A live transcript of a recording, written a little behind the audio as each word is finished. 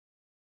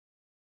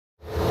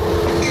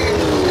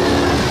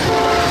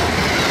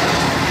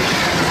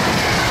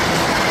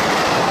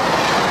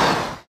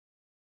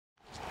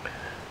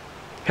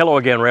Hello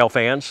again, rail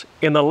fans.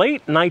 In the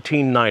late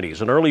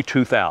 1990s and early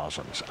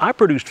 2000s, I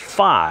produced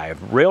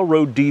 5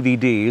 railroad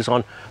DVDs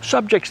on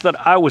subjects that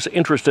I was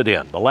interested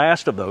in, the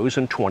last of those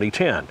in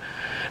 2010.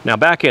 Now,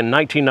 back in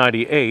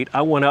 1998,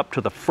 I went up to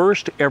the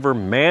first ever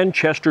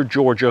Manchester,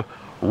 Georgia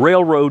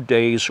Railroad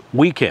Days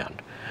weekend.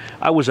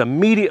 I was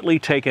immediately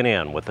taken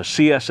in with the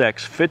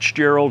CSX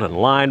Fitzgerald and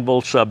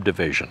Lineville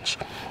subdivisions.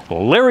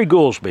 Larry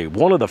Goolsby,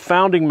 one of the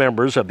founding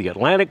members of the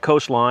Atlantic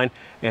Coastline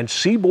and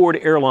Seaboard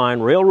Airline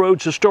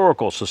Railroads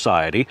Historical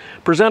Society,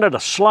 presented a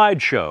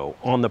slideshow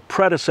on the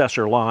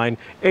predecessor line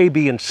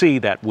AB&C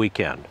that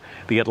weekend,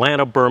 the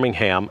Atlanta,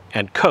 Birmingham,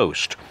 and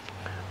Coast.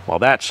 Well,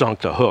 that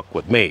sunk the hook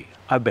with me.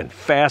 I've been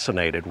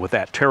fascinated with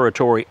that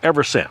territory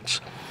ever since.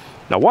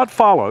 Now, what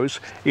follows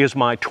is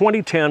my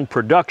 2010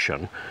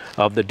 production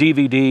of the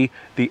DVD,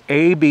 The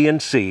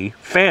AB&C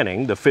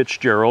Fanning the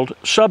Fitzgerald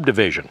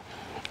Subdivision.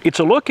 It's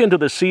a look into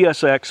the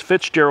CSX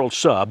Fitzgerald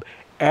Sub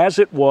as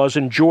it was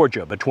in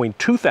Georgia between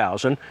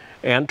 2000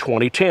 and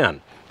 2010.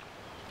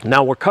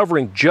 Now, we're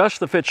covering just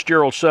the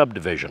Fitzgerald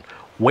Subdivision,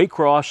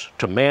 Waycross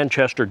to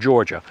Manchester,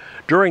 Georgia,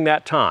 during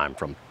that time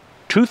from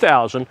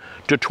 2000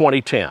 to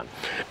 2010.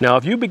 Now,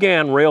 if you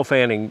began rail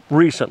fanning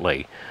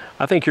recently,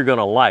 I think you're going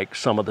to like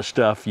some of the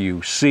stuff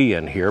you see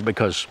in here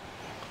because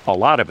a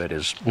lot of it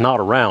is not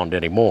around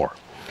anymore.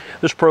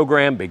 This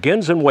program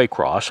begins in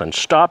Waycross and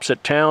stops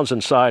at towns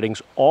and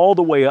sidings all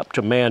the way up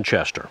to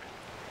Manchester.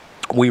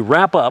 We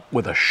wrap up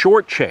with a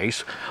short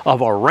chase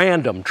of a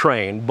random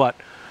train, but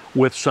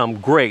with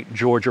some great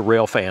Georgia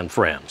rail fan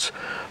friends.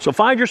 So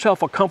find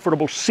yourself a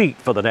comfortable seat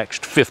for the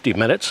next 50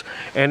 minutes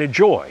and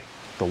enjoy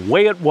the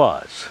way it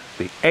was,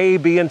 the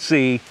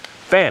AB&C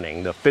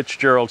Fanning the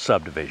Fitzgerald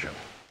Subdivision.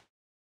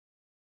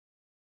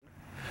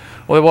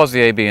 Well, it was the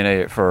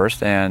AB&A at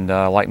first, and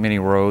like many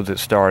roads, it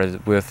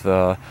started with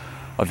a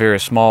very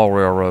small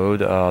railroad,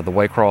 the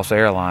Waycross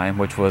Airline,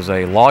 which was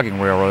a logging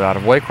railroad out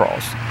of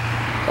Waycross.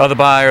 Other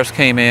buyers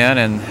came in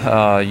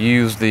and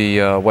used the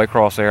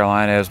Waycross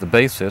Airline as the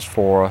basis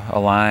for a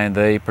line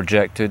they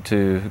projected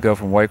to go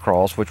from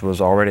Waycross, which was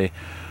already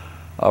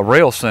a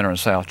rail center in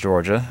South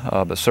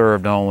Georgia, but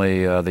served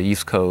only the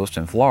East Coast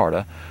and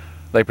Florida.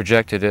 They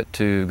projected it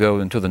to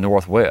go into the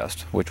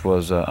Northwest, which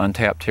was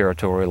untapped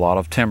territory, a lot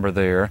of timber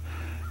there,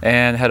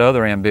 and had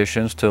other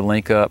ambitions to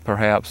link up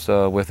perhaps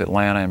with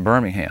Atlanta and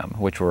Birmingham,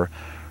 which were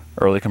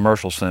early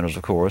commercial centers,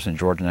 of course, in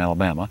Georgia and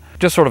Alabama.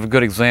 Just sort of a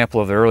good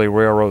example of the early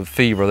railroad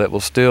fever that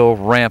was still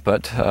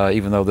rampant,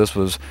 even though this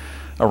was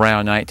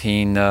around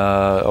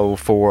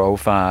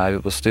 1904-05.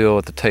 It was still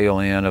at the tail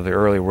end of the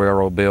early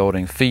railroad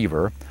building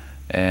fever,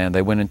 and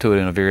they went into it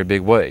in a very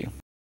big way.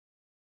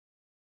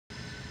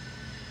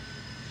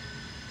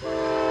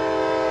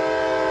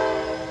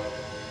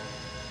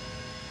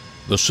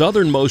 The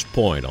southernmost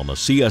point on the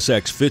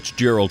CSX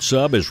Fitzgerald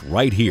Sub is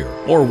right here,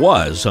 or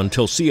was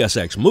until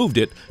CSX moved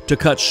it to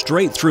cut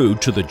straight through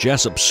to the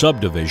Jessup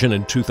subdivision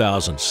in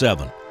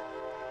 2007.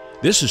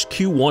 This is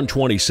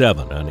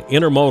Q127, an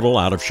intermodal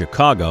out of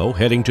Chicago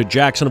heading to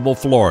Jacksonville,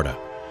 Florida.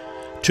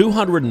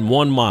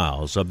 201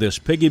 miles of this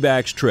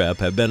piggyback trip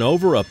have been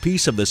over a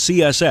piece of the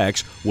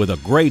CSX with a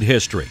great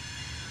history.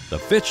 The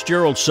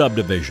Fitzgerald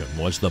Subdivision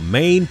was the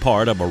main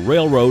part of a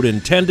railroad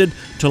intended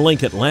to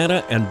link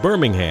Atlanta and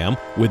Birmingham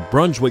with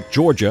Brunswick,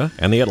 Georgia,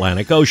 and the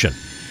Atlantic Ocean.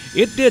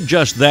 It did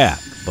just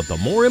that, but the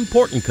more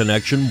important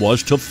connection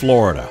was to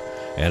Florida,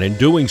 and in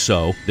doing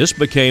so, this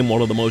became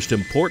one of the most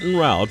important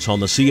routes on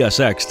the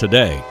CSX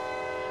today.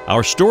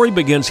 Our story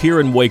begins here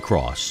in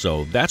Waycross,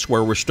 so that's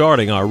where we're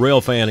starting our rail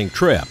fanning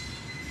trip.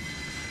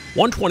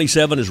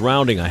 127 is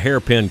rounding a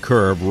hairpin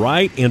curve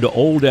right into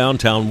old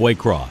downtown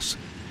Waycross.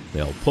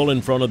 They'll pull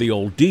in front of the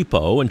old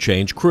depot and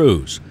change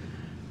crews.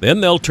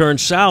 Then they'll turn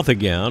south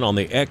again on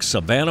the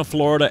ex-Savannah,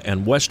 Florida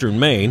and Western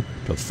Maine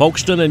to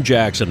Folkestone and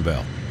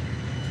Jacksonville.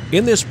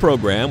 In this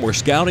program, we're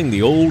scouting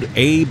the old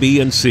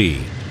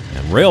AB&C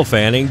and rail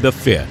fanning the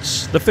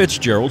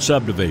Fitzgerald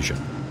Subdivision.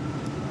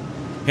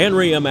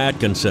 Henry M.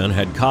 Atkinson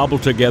had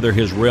cobbled together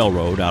his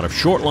railroad out of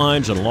short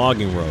lines and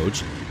logging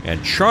roads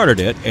and chartered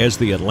it as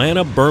the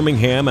Atlanta,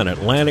 Birmingham, and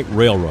Atlantic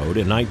Railroad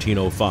in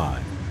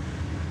 1905.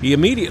 He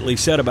immediately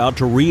set about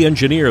to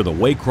re-engineer the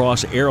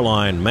Waycross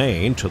Airline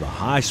main to the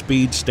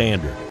high-speed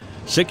standard,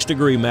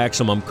 6-degree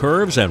maximum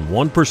curves and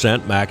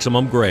 1%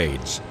 maximum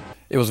grades.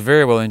 It was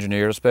very well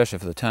engineered, especially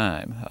for the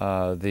time.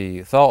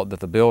 The thought that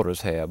the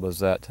builders had was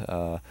that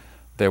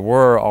there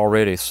were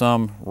already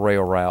some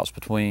rail routes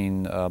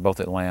between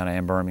both Atlanta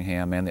and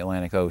Birmingham and the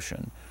Atlantic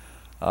Ocean,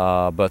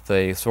 but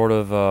they sort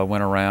of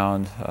went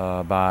around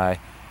by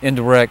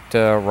indirect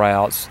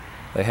routes.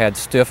 They had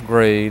stiff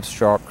grades,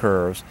 sharp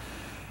curves.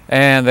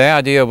 And the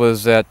idea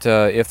was that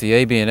if the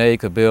AB&A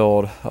could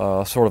build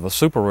sort of a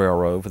super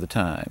railroad for the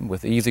time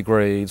with easy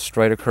grades,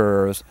 straighter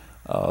curves,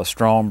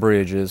 strong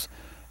bridges,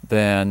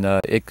 then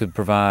it could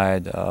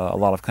provide a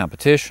lot of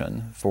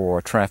competition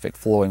for traffic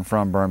flowing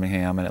from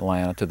Birmingham and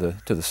Atlanta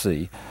to the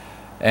sea,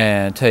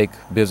 and take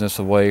business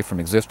away from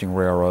existing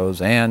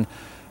railroads and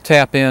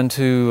tap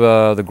into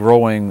the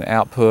growing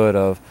output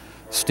of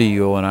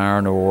steel and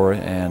iron ore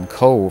and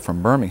coal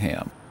from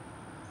Birmingham.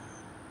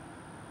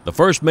 The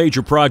first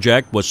major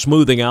project was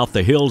smoothing out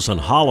the hills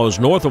and hollows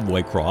north of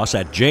Waycross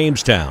at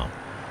Jamestown.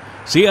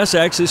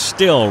 CSX is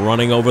still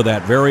running over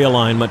that very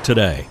alignment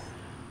today.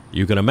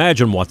 You can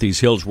imagine what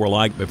these hills were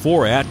like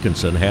before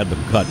Atkinson had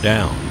them cut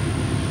down.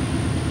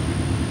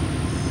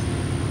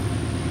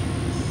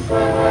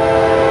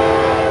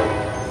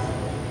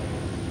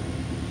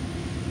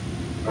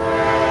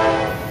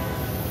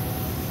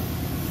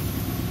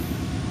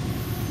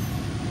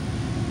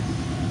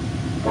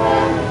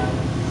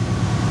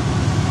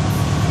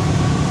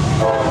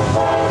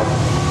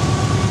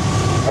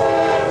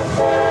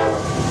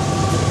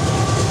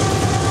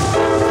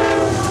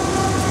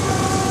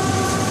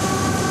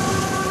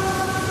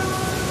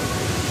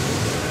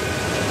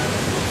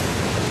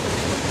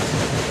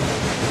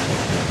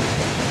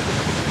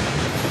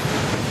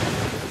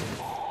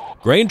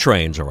 Grain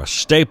trains are a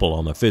staple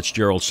on the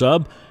Fitzgerald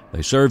Sub.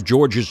 They serve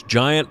Georgia's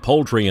giant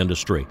poultry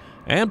industry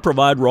and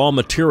provide raw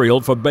material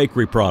for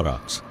bakery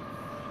products.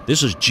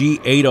 This is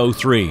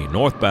G803,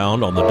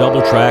 northbound on the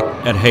double track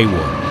at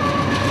Hayward.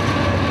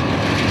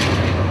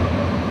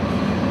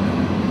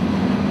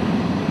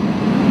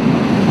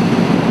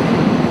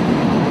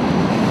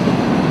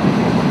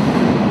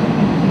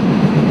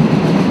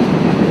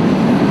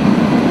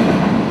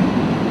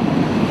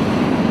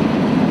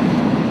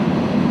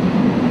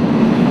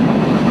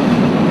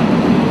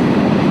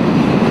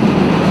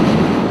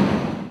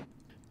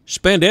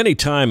 Spend any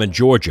time in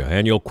Georgia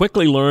and you'll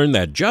quickly learn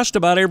that just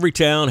about every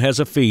town has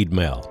a feed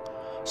mill.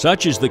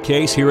 Such is the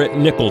case here at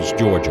Nichols,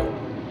 Georgia.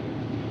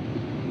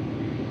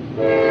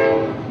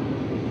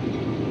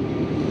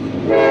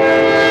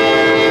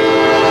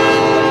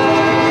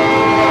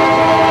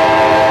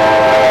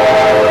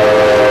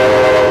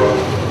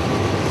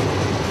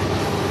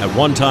 At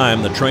one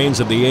time, the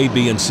trains of the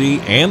AB&C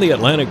and the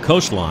Atlantic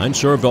coastline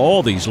served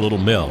all these little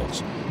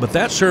mills, but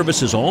that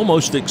service is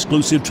almost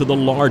exclusive to the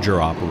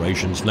larger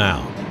operations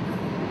now.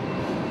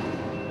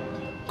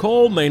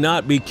 Coal may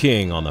not be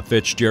king on the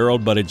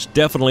Fitzgerald, but it's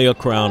definitely a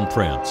crown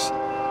prince.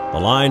 The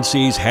line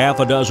sees half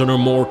a dozen or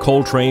more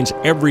coal trains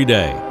every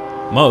day.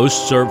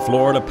 Most serve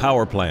Florida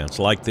power plants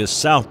like this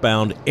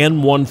southbound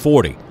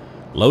N140,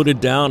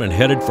 loaded down and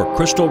headed for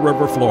Crystal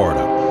River,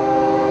 Florida.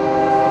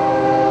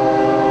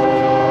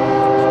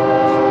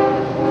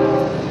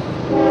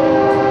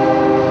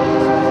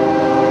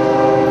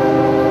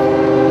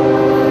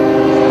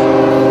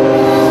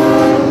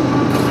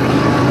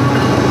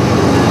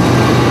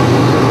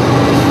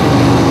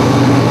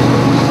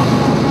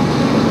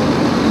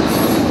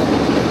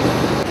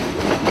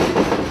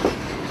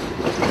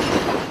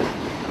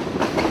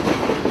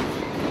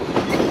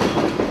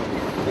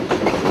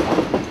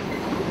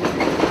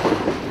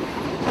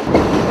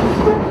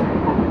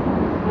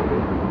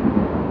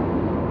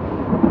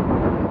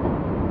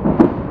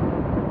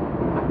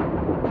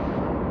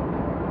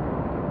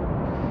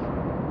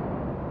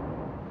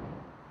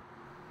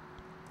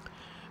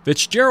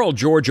 Fitzgerald,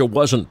 Georgia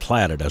wasn't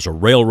platted as a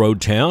railroad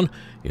town.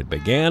 It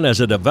began as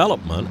a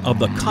development of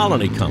the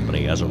Colony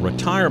Company as a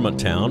retirement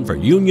town for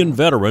Union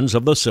veterans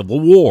of the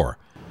Civil War.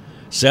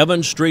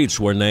 7 streets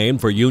were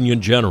named for Union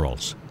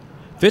generals.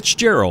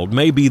 Fitzgerald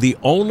may be the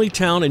only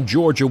town in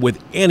Georgia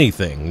with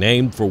anything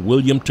named for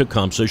William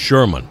Tecumseh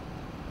Sherman.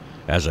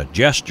 As a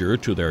gesture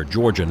to their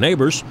Georgia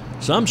neighbors,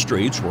 some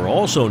streets were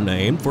also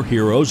named for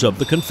heroes of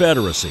the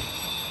Confederacy.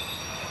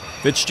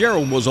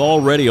 Fitzgerald was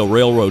already a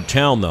railroad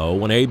town, though,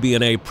 when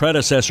AB&A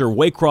predecessor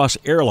Waycross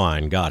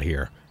Airline got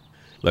here.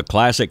 The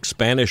classic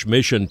Spanish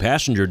Mission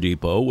passenger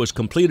depot was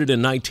completed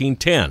in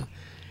 1910.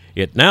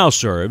 It now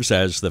serves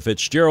as the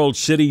Fitzgerald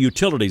City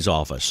Utilities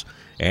Office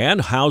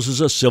and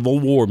houses a Civil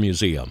War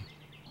museum.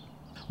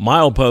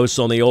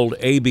 Mileposts on the old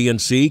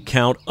AB&C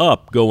count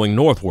up going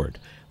northward.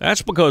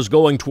 That's because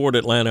going toward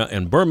Atlanta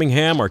and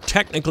Birmingham are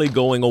technically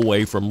going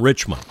away from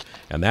Richmond,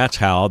 and that's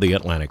how the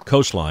Atlantic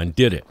coastline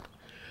did it.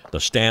 The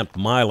stamped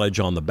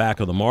mileage on the back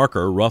of the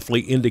marker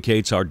roughly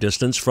indicates our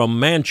distance from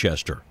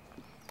Manchester.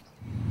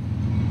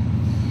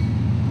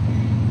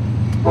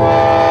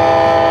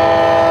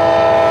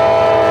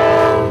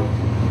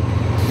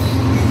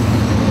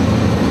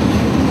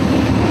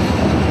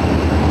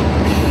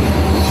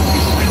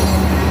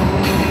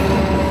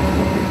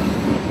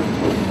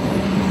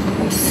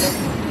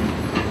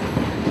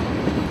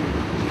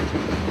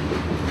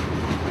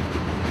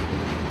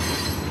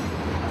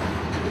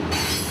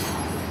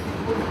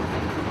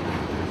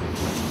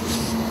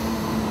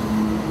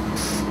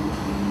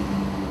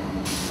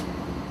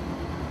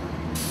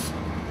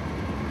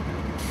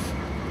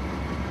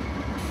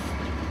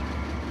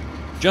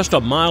 Just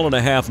a mile and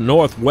a half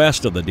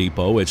northwest of the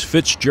depot is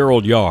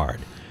Fitzgerald Yard.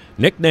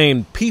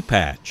 Nicknamed Pea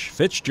Patch,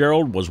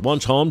 Fitzgerald was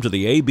once home to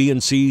the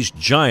AB&C's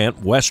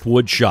giant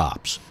Westwood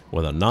shops.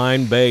 With a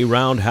 9-bay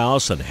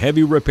roundhouse and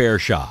heavy repair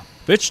shop,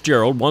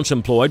 Fitzgerald once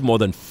employed more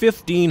than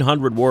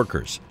 1,500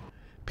 workers.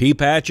 Pea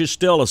Patch is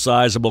still a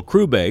sizable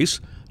crew base.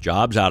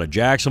 Jobs out of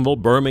Jacksonville,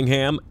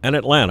 Birmingham, and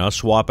Atlanta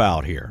swap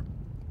out here.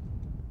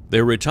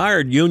 The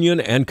retired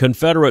Union and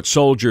Confederate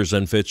soldiers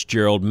in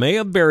Fitzgerald may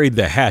have buried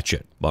the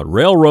hatchet, but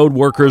railroad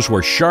workers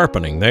were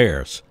sharpening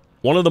theirs.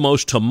 One of the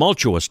most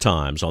tumultuous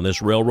times on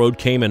this railroad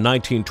came in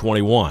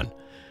 1921.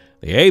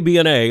 The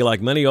AB&A,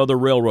 like many other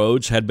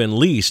railroads, had been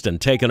leased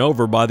and taken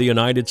over by the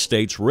United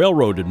States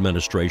Railroad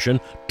Administration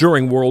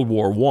during World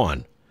War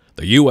I.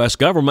 The U.S.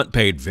 government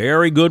paid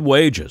very good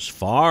wages,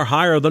 far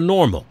higher than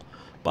normal.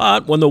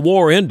 But when the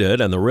war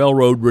ended and the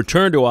railroad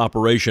returned to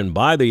operation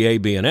by the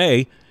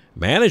AB&A,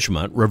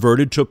 management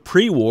reverted to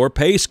pre-war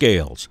pay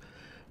scales.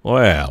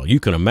 Well,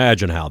 you can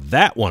imagine how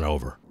that went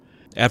over.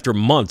 After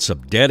months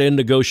of dead-end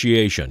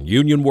negotiation,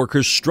 union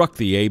workers struck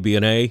the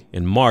AB&A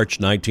in March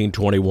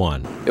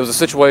 1921. It was a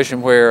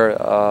situation where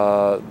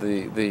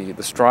the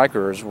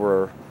strikers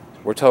were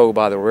told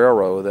by the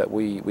railroad that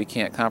we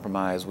can't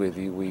compromise with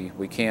you,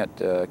 we can't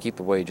keep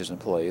the wages in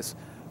place,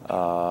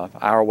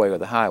 our way or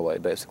the highway,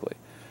 basically.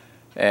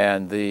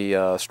 And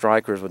the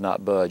strikers would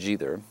not budge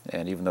either.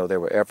 And even though there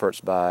were efforts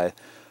by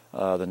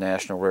the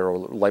National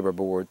Railroad Labor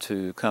Board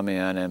to come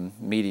in and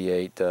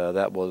mediate,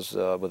 that was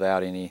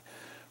without any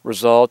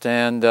result,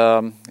 and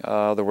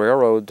the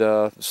railroad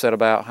set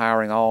about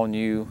hiring all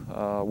new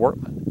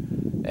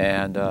workmen,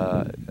 and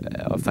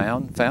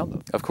found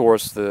them. Of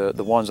course,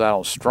 the ones out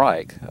on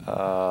strike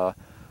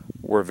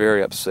were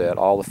very upset.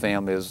 All the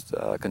families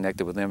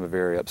connected with them were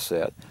very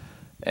upset,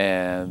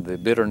 and the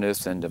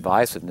bitterness and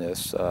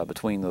divisiveness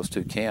between those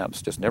two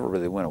camps just never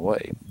really went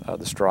away.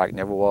 The strike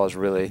never was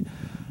really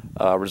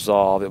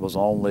resolved. It was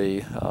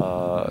only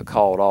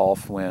called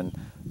off when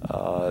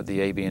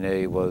the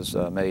AB&A was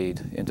made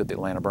into the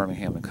Atlanta,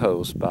 Birmingham, and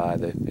coast by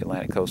the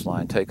Atlantic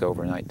Coastline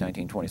takeover in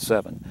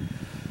 1927.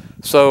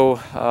 So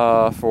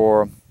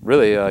for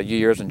really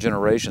years and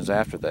generations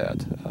after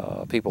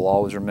that, people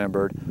always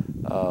remembered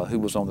who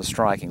was on the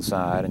striking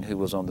side and who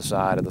was on the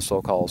side of the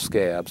so-called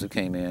scabs who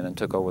came in and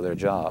took over their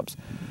jobs.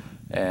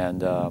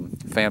 And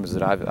families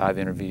that I've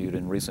interviewed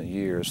in recent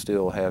years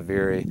still have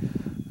very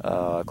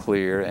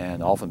clear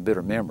and often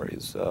bitter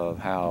memories of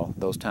how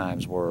those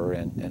times were,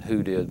 and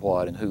who did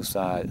what and whose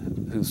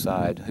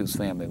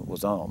family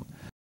was on.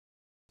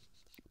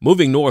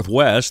 Moving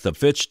northwest, the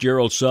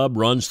Fitzgerald Sub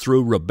runs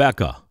through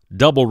Rebecca,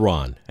 Double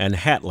Run, and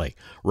Hatley,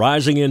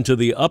 rising into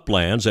the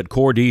uplands at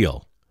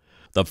Cordele.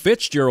 The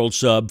Fitzgerald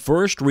Sub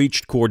first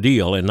reached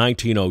Cordele in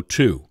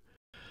 1902.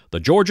 The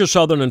Georgia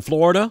Southern and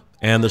Florida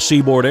and the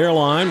Seaboard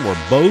Airline were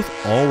both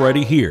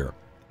already here.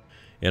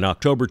 In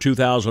October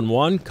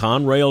 2001,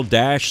 Conrail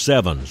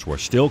 -7s were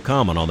still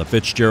common on the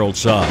Fitzgerald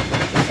Sub.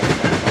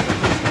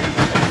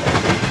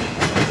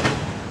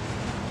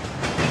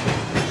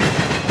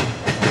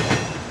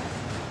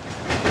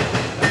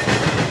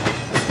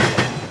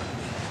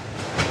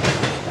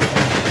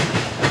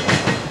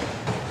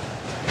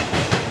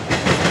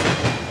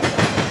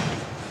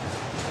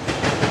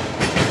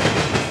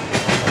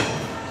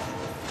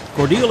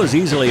 Cordele is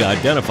easily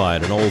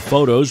identified in old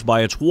photos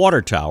by its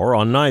water tower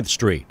on 9th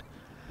Street.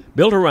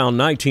 Built around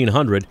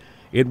 1900,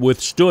 it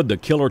withstood the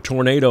killer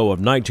tornado of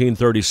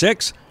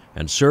 1936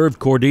 and served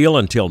Cordele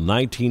until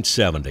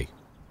 1970.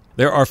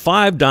 There are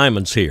 5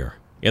 diamonds here.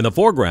 In the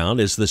foreground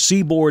is the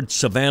Seaboard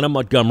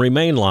Savannah-Montgomery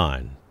Main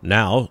Line,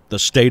 now the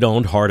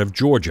state-owned Heart of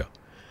Georgia.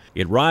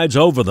 It rides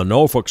over the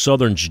Norfolk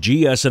Southern's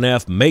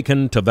GS&F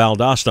Macon to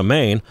Valdosta,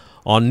 Maine,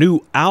 on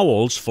new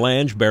Owl's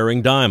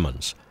flange-bearing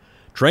diamonds.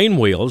 Train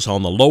wheels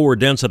on the lower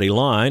density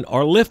line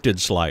are lifted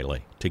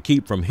slightly to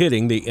keep from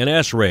hitting the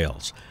NS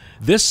rails.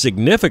 This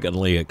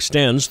significantly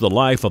extends the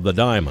life of the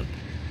diamond.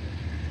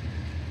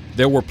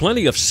 There were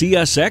plenty of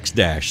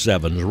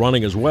CSX-7s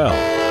running as well.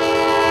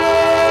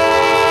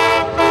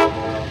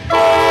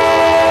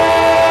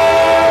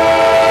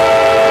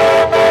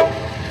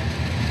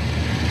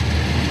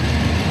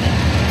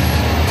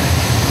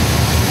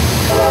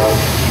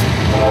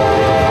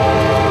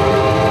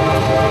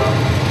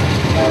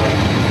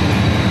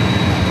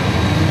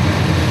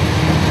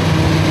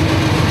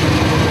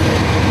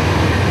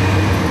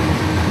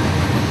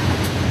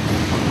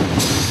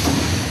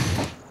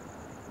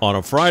 On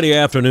a Friday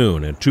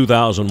afternoon in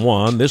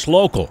 2001, this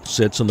local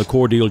sits in the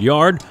Cordele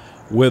yard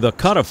with a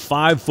cut of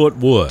 5-foot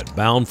wood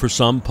bound for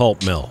some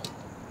pulp mill.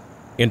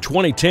 In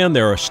 2010,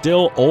 there are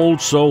still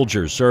old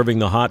soldiers serving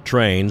the hot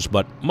trains,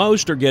 but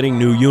most are getting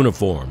new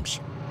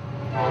uniforms.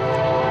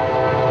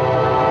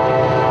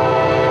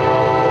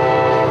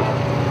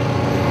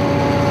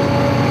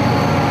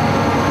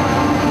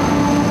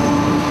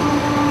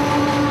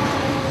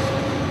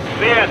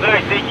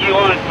 CSXCQ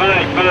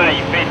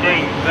 155,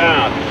 15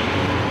 south.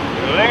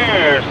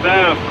 Clear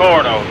South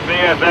Cordo,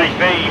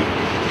 CSXC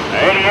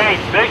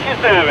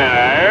 8867,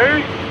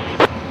 there.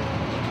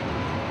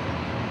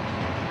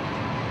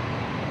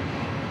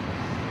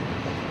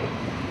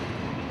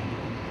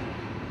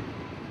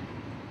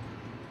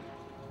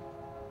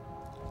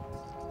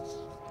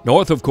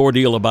 North of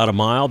Cordele about a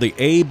mile, the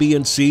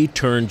AB&C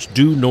turns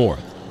due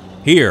north.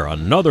 Here,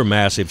 another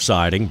massive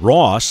siding,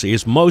 Ross,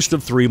 is most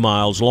of 3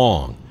 miles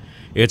long.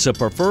 It's a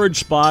preferred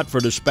spot for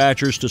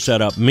dispatchers to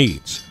set up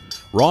meets.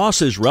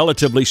 Ross is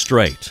relatively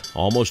straight,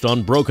 almost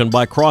unbroken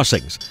by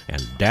crossings,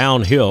 and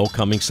downhill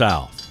coming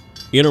south.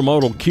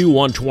 Intermodal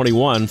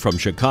Q121 from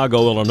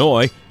Chicago,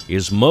 Illinois,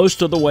 is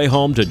most of the way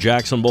home to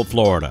Jacksonville,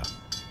 Florida.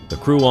 The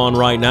crew on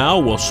right now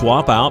will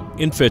swap out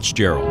in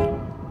Fitzgerald.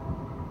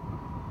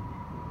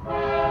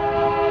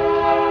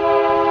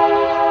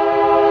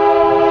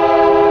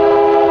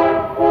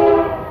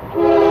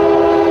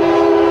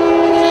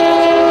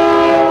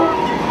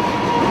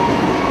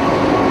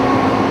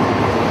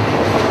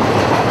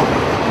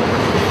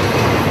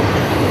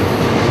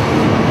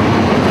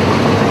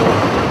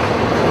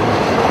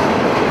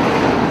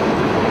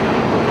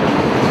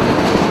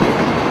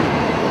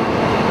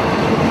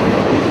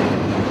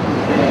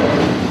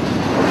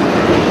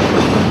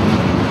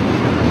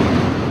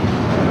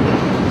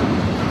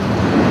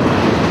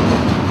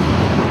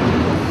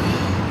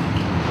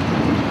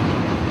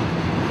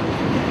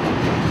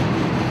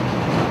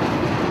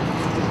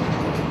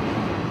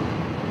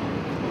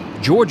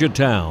 Georgia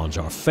towns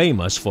are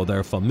famous for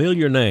their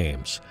familiar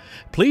names.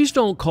 Please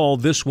don't call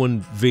this one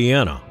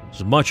Vienna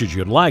as much as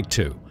you'd like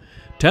to.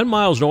 10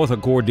 miles north of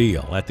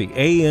Cordele at the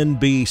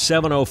ANB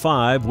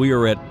 705, we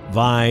are at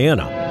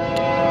Vienna.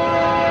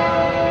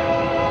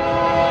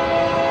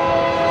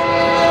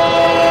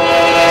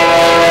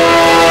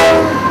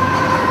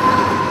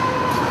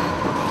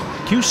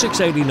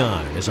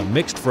 Q689 is a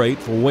mixed freight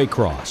for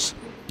Waycross.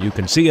 You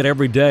can see it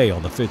every day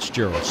on the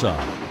Fitzgerald Sub.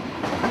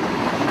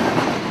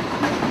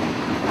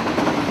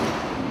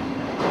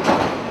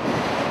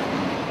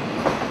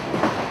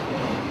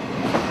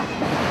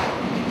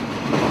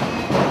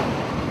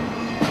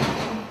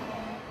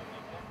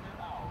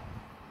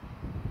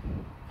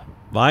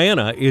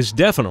 Vienna is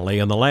definitely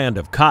in the land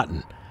of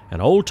cotton,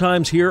 and old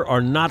times here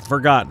are not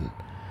forgotten.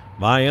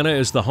 Vienna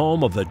is the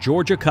home of the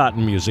Georgia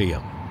Cotton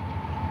Museum.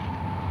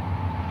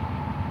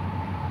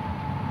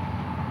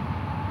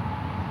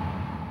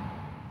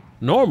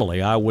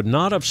 Normally, I would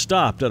not have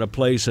stopped at a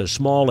place as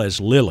small as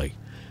Lilly,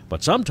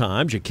 but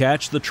sometimes you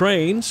catch the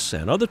trains,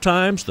 and other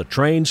times the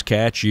trains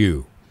catch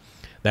you.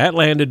 That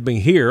landed me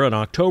here in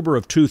October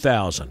of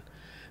 2000.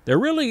 There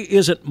really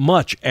isn't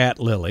much at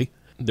Lilly.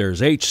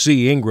 There's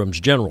H.C. Ingram's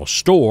General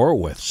Store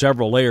with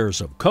several layers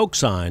of Coke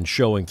signs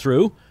showing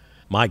through.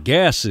 My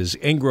guess is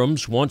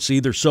Ingram's once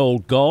either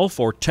sold Gulf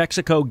or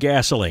Texaco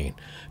gasoline,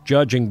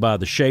 judging by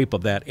the shape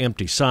of that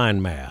empty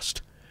sign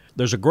mast.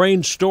 There's a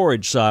grain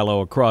storage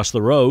silo across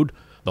the road,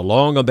 the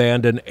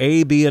long-abandoned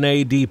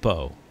AB&A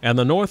depot, and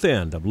the north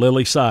end of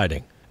Lilly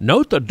siding.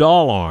 Note the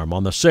doll arm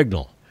on the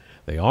signal.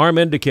 The arm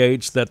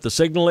indicates that the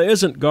signal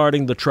isn't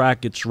guarding the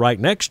track it's right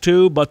next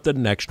to, but the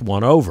next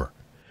one over.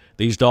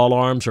 These doll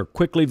arms are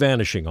quickly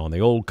vanishing on the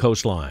old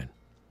coastline.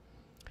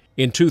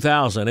 In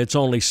 2000, it's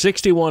only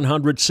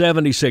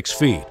 6,176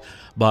 feet,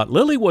 but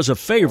Lilly was a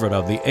favorite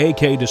of the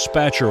AK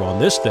dispatcher on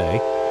this day.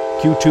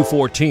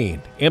 Q214,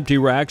 empty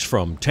racks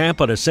from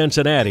Tampa to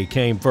Cincinnati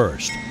came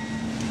first.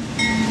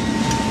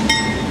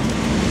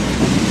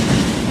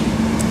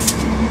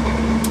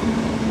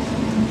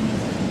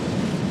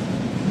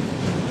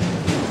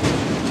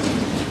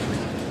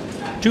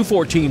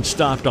 .214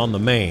 stopped on the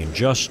main,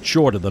 just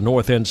short of the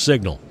north end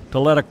signal, to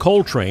let a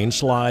coal train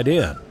slide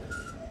in.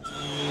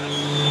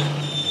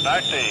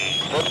 90,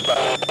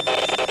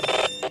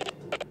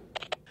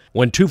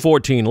 When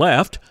 .214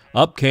 left,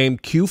 up came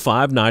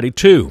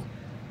Q592.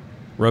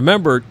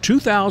 Remember,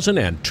 2000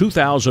 and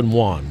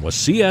 2001 was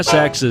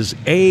CSX's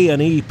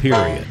A&E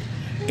period.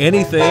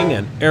 Anything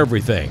and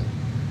everything.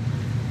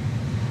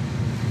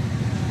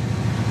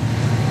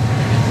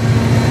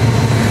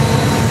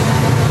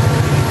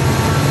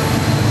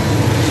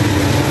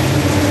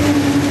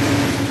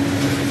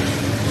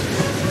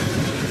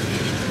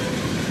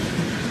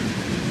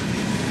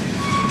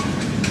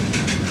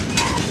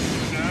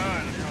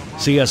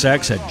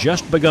 CSX had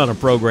just begun a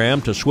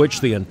program to switch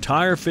the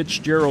entire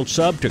Fitzgerald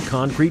Sub to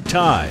concrete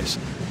ties,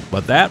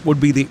 but that would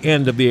be the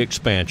end of the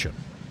expansion.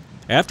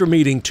 After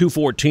meeting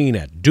 .214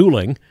 at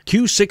Dueling,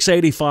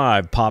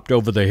 Q685 popped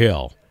over the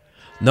hill.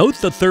 Note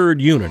the third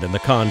unit in the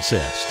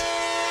consist.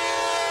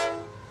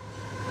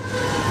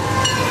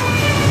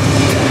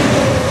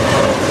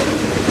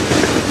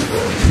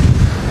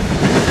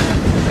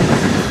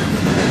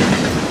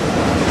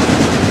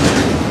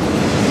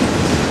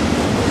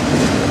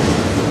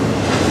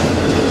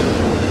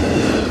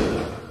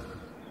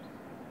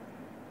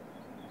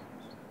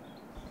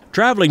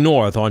 Traveling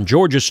north on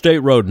Georgia State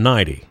Road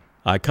 90,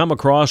 I come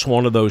across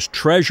one of those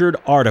treasured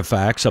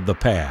artifacts of the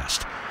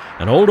past,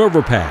 an old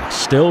overpass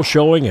still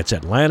showing its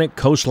Atlantic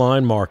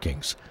coastline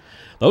markings.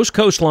 Those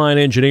coastline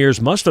engineers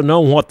must have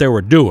known what they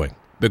were doing,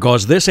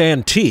 because this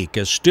antique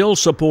is still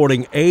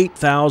supporting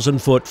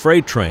 8,000-foot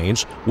freight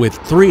trains with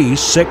 3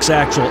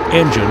 6-axle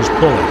engines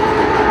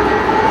pulling.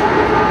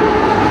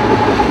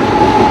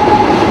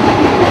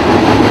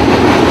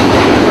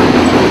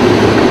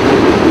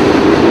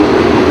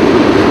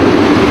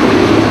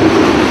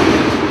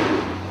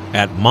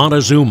 At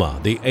Montezuma,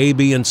 the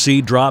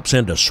AB&C drops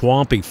into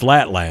swampy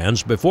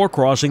flatlands before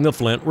crossing the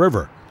Flint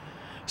River.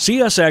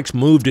 CSX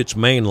moved its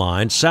main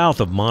line south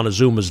of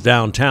Montezuma's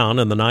downtown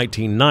in the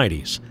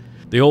 1990s.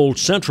 The old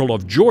Central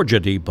of Georgia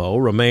depot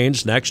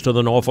remains next to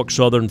the Norfolk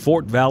Southern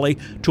Fort Valley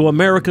to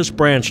America's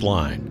branch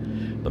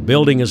line. The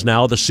building is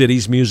now the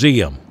city's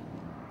museum.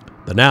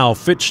 The now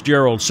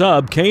Fitzgerald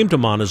Sub came to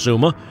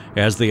Montezuma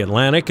as the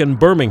Atlantic and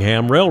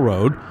Birmingham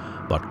Railroad,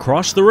 but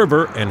crossed the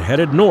river and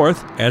headed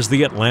north as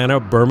the Atlanta,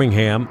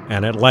 Birmingham,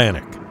 and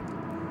Atlantic.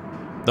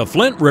 The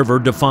Flint River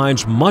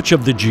defines much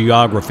of the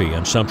geography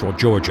in central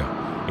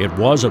Georgia. It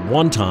was at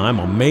one time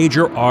a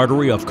major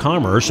artery of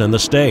commerce in the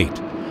state,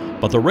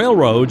 but the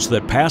railroads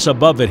that pass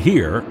above it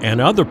here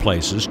and other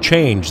places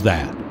changed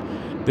that.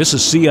 This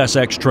is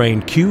CSX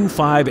train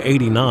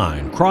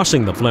Q589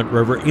 crossing the Flint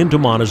River into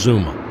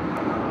Montezuma.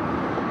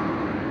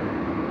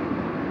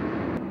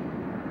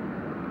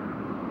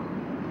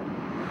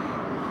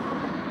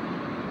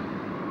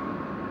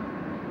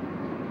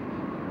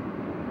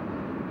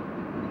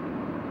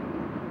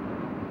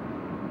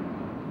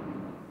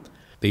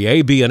 The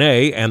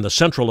AB&A and the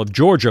Central of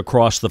Georgia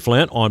cross the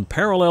Flint on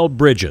parallel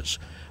bridges,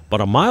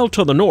 but a mile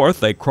to the north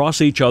they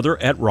cross each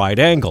other at right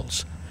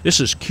angles.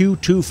 This is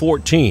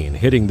Q214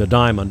 hitting the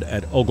diamond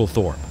at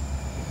Oglethorpe.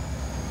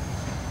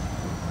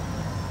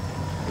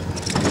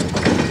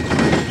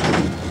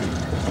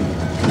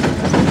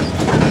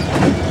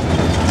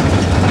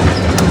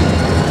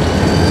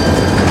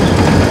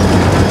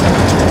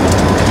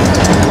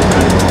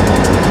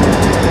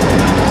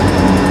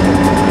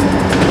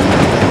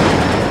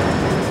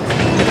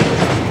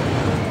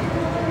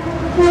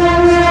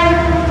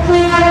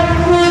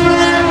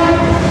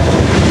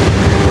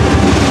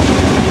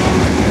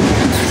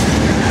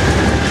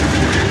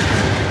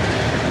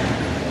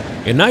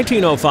 In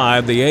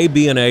 1905, the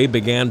AB&A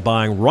began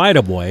buying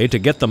right-of-way to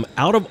get them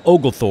out of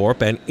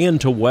Oglethorpe and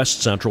into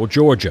west central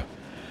Georgia.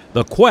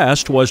 The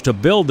quest was to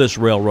build this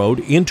railroad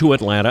into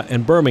Atlanta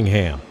and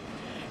Birmingham.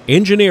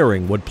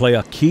 Engineering would play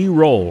a key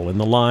role in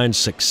the line's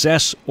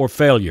success or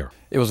failure.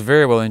 It was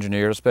very well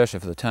engineered, especially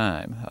for the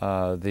time.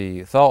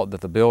 The thought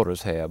that the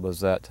builders had was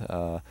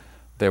that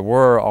there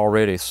were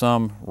already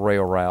some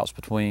rail routes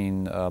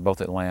between both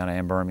Atlanta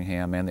and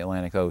Birmingham and the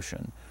Atlantic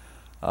Ocean.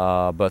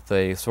 But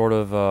they sort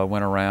of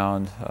went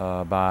around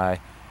by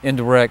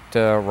indirect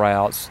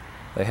routes.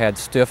 They had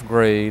stiff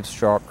grades,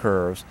 sharp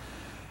curves.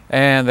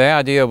 And the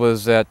idea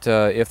was that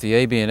if the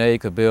AB&A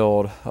could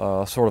build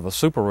sort of a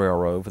super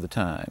railroad for the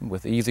time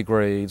with easy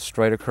grades,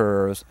 straighter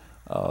curves,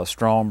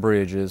 strong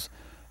bridges,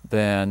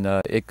 then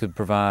it could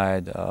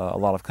provide a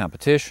lot of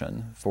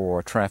competition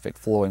for traffic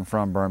flowing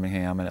from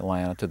Birmingham and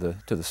Atlanta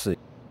to the sea.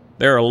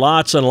 There are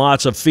lots and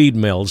lots of feed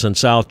mills in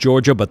South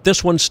Georgia, but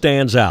this one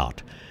stands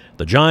out.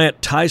 The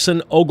giant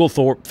Tyson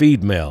Oglethorpe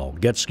feed mill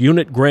gets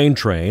unit grain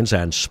trains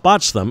and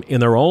spots them in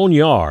their own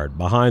yard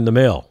behind the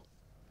mill.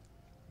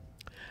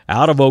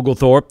 Out of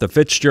Oglethorpe, the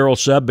Fitzgerald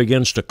Sub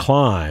begins to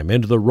climb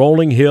into the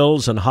rolling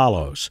hills and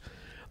hollows.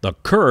 The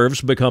curves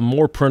become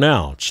more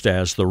pronounced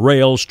as the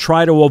rails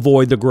try to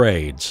avoid the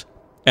grades.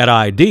 At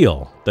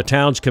Ideal, the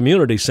town's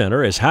community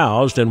center is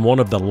housed in one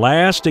of the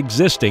last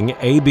existing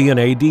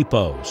AB&A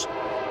depots.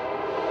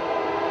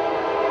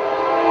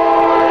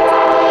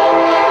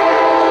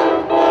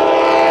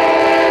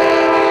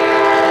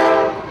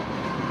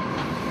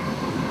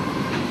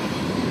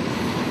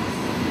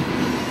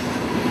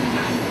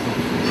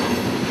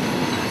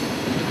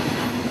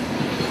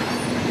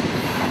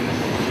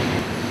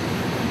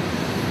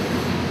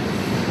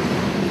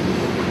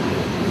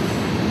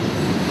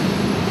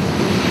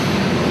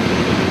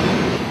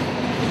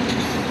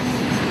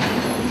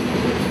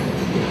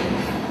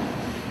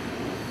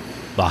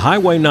 The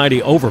Highway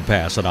 90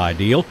 overpass at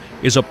Ideal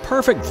is a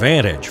perfect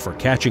vantage for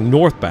catching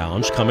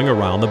northbounds coming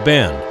around the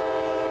bend.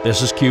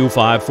 This is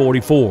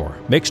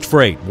Q544, mixed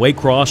freight,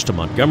 Waycross to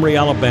Montgomery,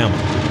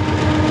 Alabama.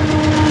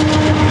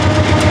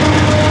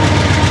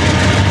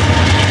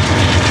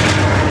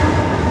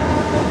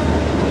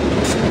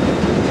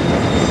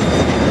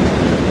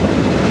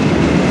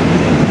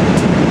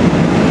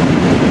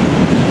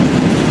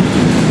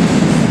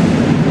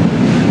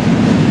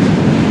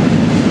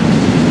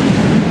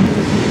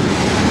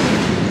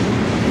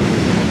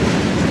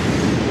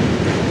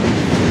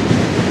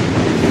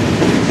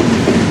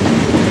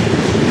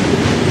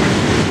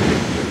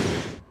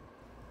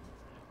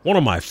 One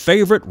of my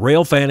favorite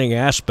railfanning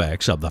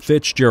aspects of the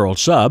Fitzgerald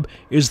Sub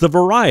is the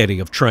variety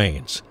of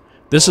trains.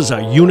 This is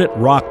a unit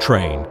rock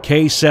train,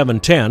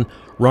 K710,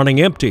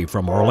 running empty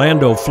from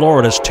Orlando,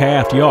 Florida's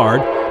Taft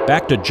Yard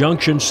back to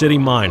Junction City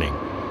Mining.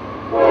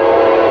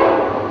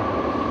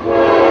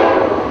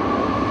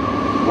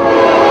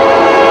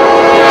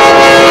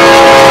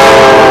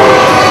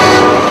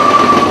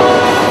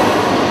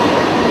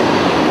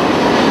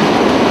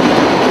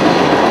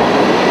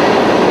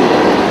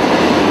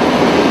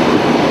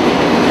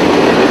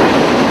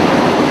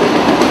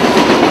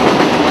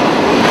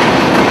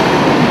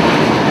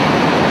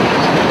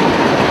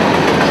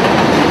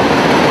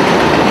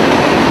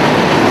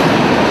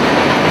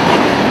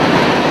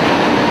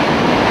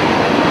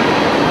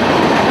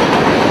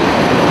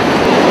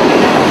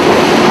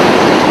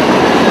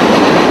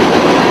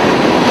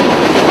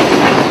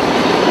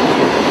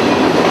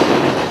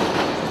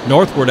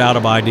 Northward out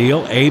of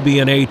Ideal,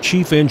 AB&A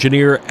Chief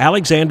Engineer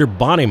Alexander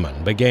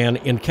Bonnyman began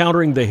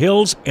encountering the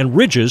hills and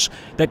ridges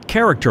that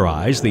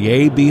characterize the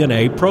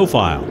AB&A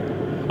profile.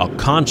 A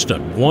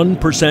constant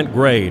 1%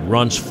 grade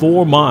runs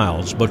 4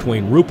 miles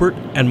between Rupert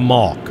and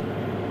Malk.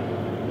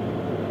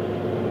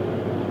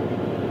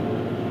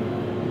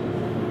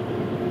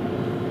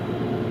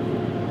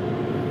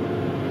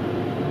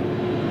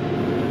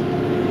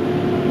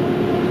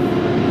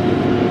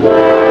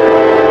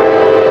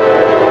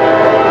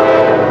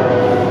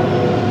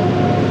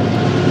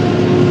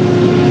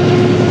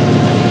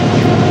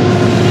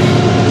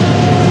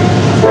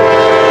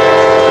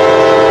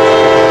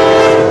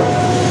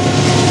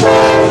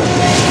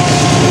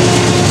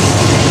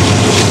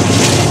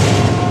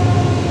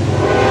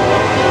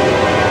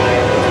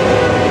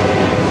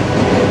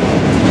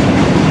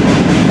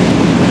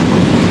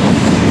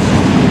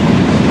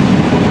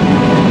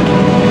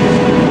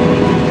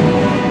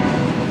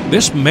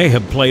 This may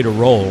have played a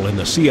role in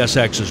the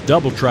CSX's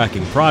double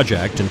tracking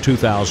project in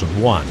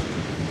 2001.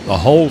 The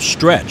whole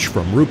stretch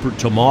from Rupert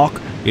to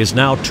Malk is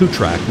now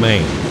 2-track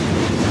main.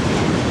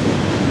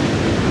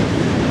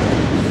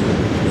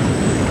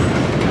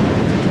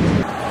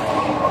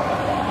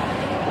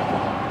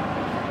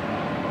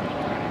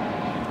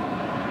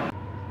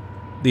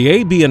 The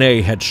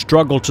AB&A had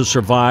struggled to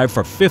survive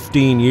for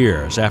 15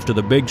 years after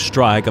the big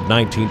strike of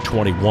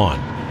 1921.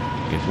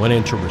 It went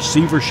into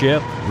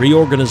receivership,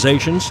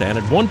 reorganizations, and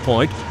at one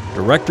point,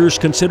 directors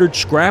considered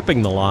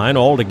scrapping the line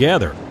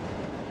altogether.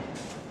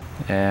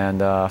 And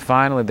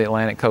finally, the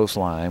Atlantic Coast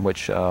Line,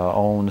 which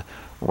owned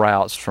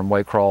routes from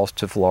Waycross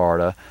to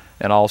Florida,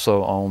 and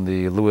also owned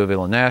the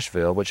Louisville and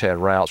Nashville, which had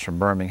routes from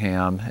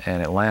Birmingham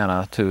and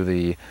Atlanta to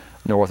the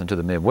north and to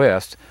the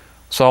Midwest,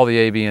 saw the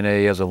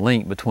AB&A as a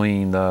link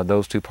between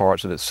those two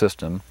parts of its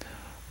system,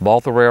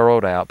 bought the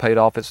railroad out, paid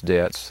off its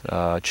debts,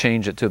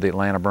 changed it to the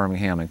Atlanta,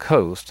 Birmingham, and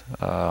Coast,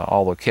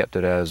 although kept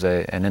it as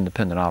an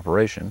independent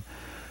operation,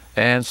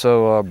 and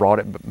so brought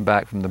it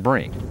back from the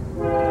brink.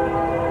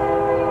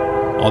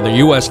 On the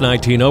US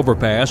 19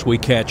 overpass, we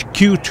catch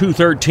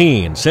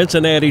Q213,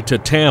 Cincinnati to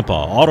Tampa,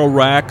 auto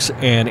racks,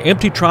 and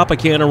empty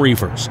Tropicana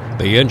reefers.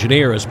 The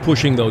engineer is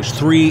pushing those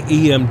 3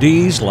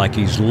 EMDs like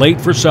he's late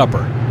for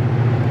supper.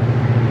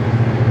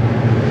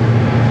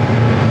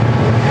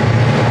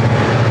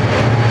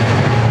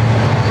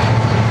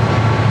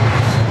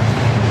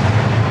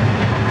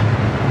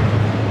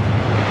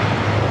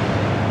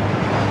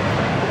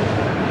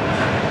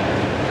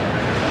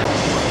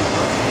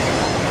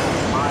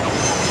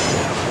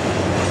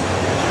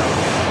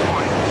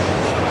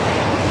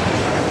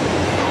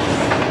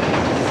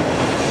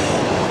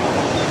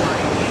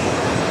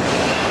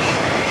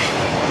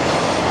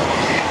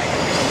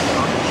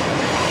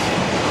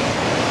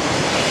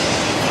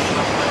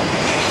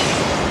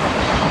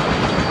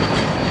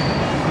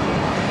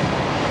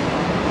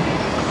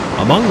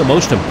 Among the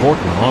most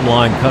important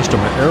online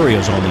customer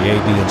areas on the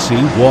AB&C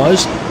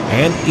was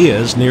and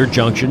is near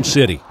Junction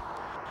City.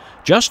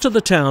 Just to the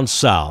town's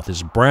south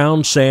is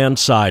Brown Sand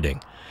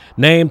Siding,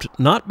 named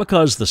not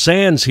because the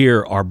sands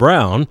here are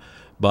brown,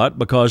 but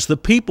because the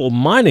people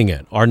mining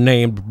it are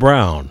named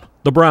Brown,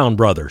 the Brown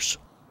brothers.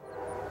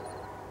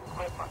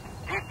 Equipment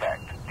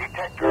defect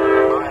detector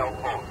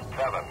milepost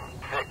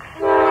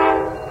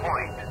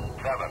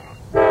 769.7.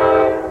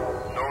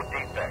 No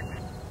defects.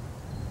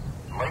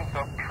 Length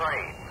of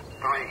train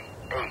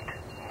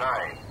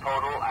 389.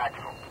 Total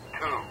axle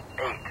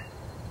 28.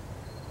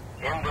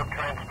 End of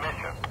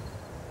transmission.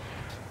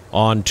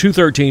 On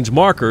 213's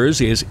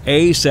markers is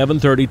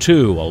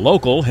A732, a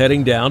local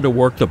heading down to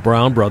work the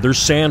Brown Brothers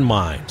sand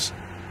mines.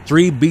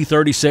 3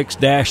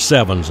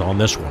 B36-7s on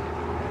this one.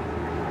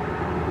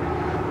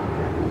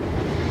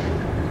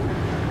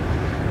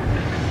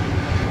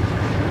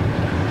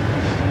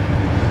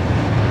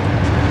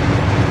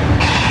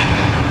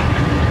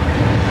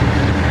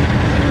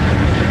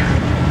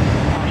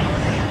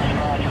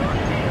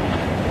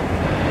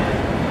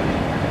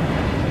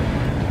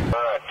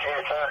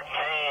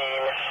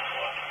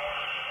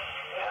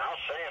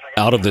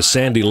 Out of the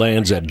sandy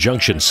lands at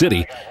Junction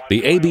City,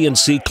 the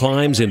AB&C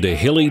climbs into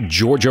hilly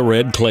Georgia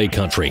red clay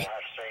country.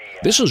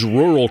 This is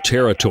rural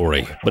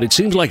territory, but it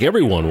seems like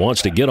everyone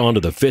wants to get onto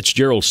the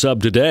Fitzgerald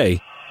Sub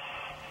today.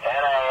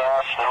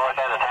 NAS north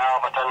end of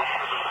Talbotton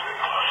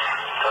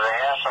to the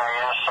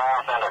SAS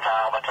south end of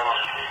Talbotton,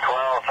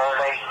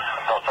 12:30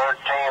 to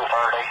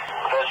 13:30.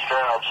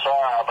 Fitzgerald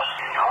Sub,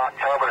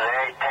 October the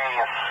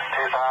 18th,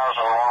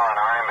 2001.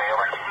 I'm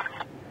over.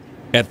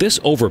 At this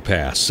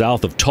overpass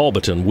south of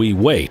Talbotton, we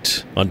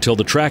wait until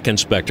the track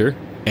inspector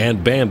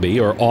and Bambi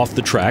are off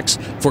the tracks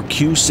for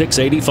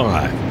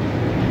Q685.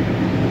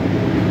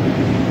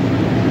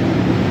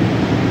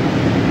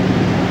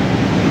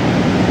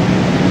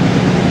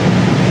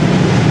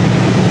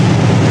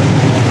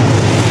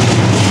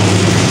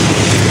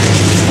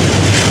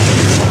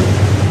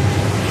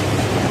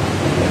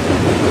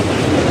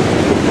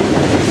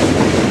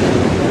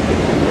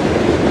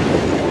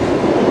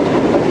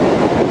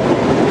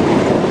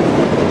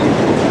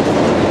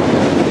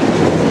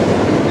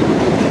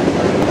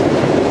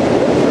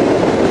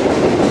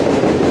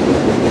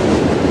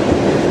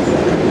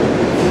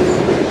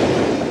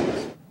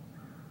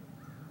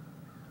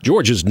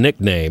 Georgia's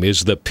nickname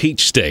is the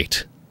Peach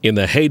State. In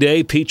the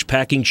heyday, peach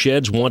packing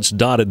sheds once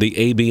dotted the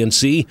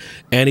AB&C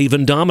and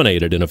even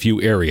dominated in a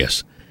few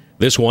areas.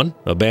 This one,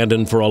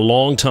 abandoned for a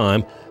long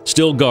time,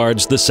 still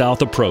guards the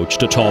south approach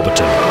to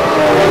Talbotton.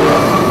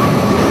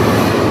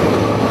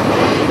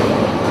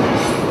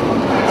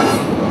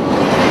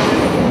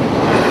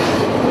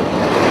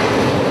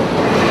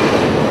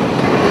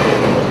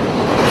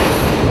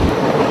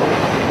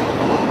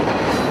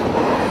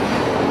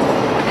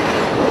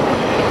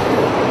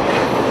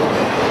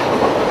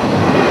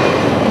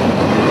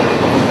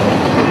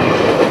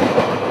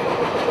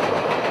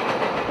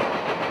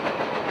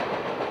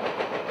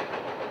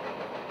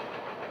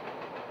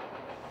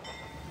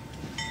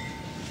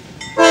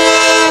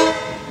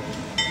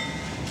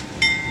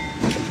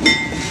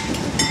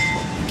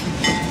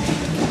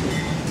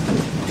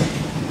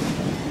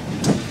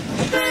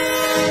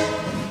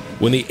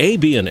 When the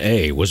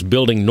AB&A was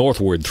building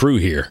northward through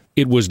here,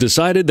 it was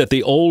decided that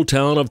the old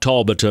town of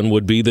Talbotton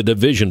would be the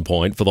division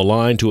point for the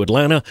line to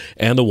Atlanta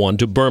and the one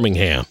to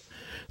Birmingham.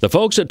 The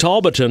folks at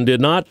Talbotton did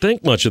not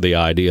think much of the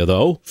idea,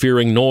 though,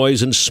 fearing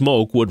noise and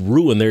smoke would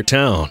ruin their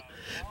town.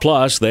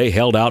 Plus, they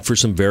held out for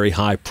some very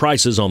high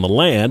prices on the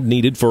land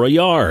needed for a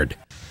yard.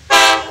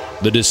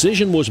 The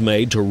decision was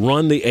made to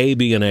run the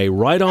AB&A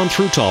right on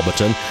through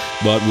Talbotton,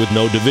 but with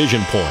no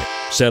division point,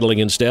 settling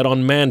instead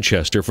on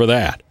Manchester for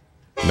that.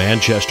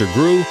 Manchester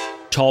grew,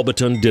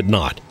 Talbotton did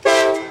not.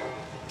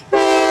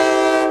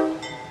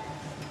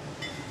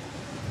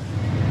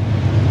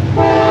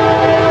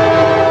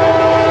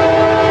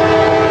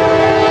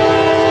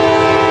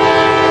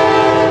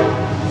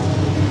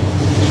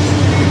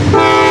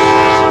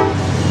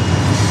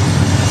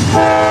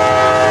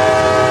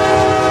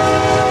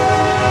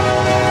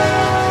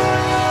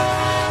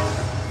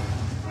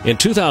 In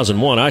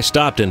 2001, I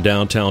stopped in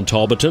downtown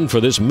Talbotton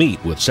for this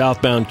meet with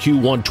southbound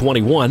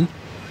Q121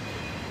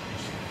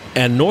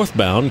 and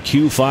northbound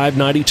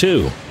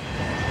Q592.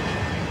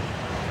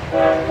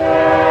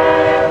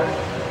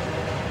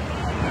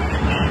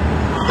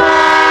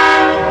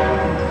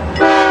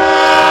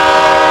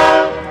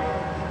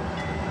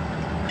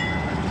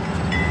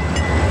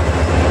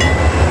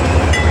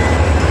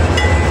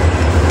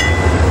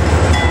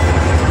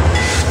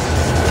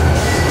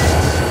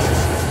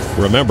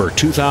 Remember,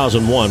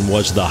 2001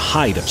 was the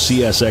height of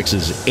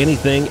CSX's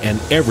anything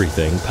and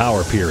everything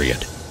power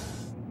period.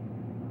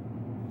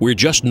 We're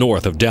just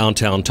north of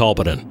downtown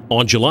Talbotton.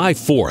 On July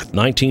 4th,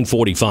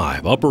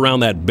 1945, up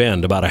around that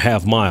bend about a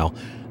half mile,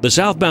 the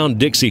southbound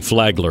Dixie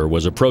Flagler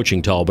was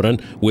approaching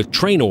Talbotton with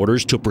train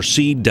orders to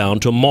proceed down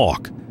to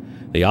Mauck.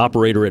 The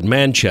operator at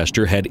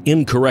Manchester had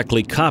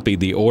incorrectly copied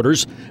the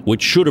orders,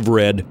 which should have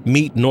read,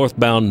 "Meet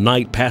northbound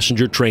night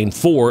passenger train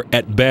 4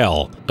 at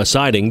Bell," a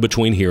siding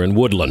between here and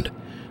Woodland.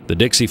 The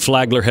Dixie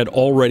Flagler had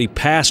already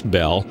passed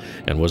Bell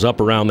and was up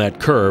around that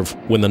curve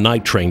when the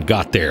night train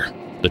got there.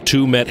 The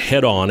two met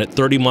head-on at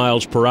 30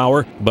 miles per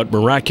hour, but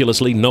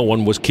miraculously no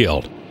one was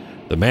killed.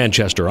 The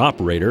Manchester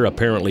operator,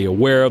 apparently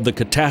aware of the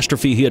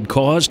catastrophe he had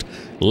caused,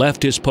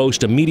 left his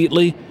post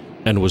immediately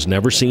and was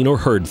never seen or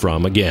heard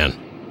from again.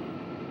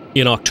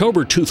 In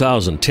October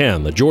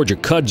 2010, the Georgia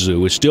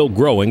kudzu is still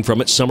growing from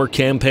its summer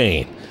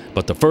campaign,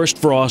 but the first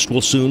frost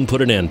will soon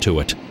put an end to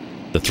it.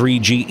 The three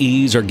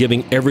GEs are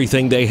giving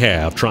everything they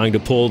have trying to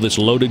pull this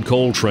loaded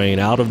coal train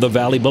out of the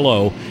valley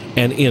below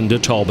and into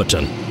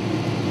Talbotton.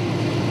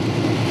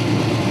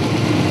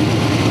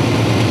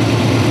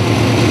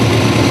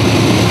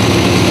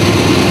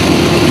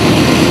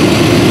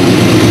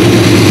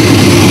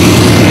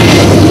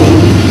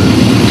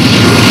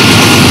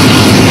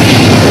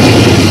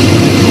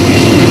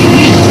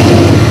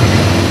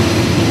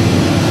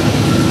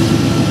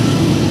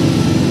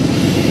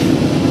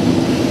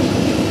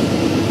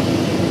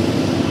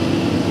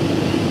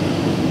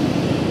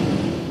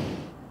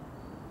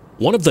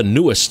 One of the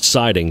newest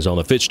sidings on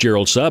the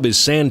Fitzgerald Sub is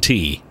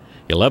Santee,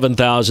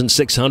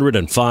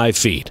 11,605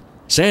 feet.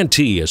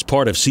 Santee is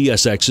part of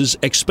CSX's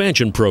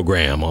expansion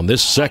program on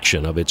this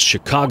section of its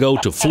Chicago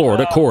to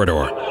Florida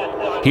corridor.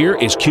 Here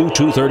is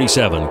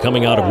Q237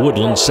 coming out of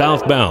Woodland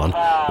southbound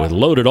with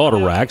loaded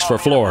auto racks for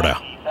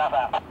Florida.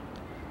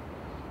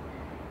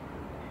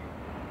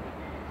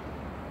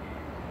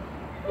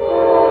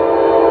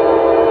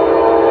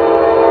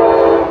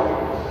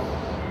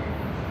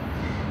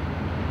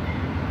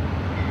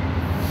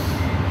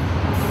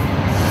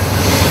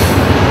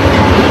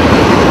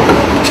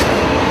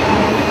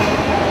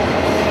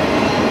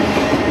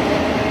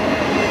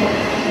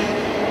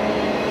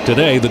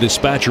 Today, the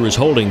dispatcher is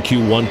holding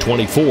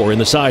Q124 in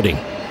the siding.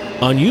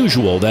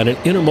 Unusual that an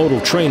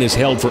intermodal train is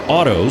held for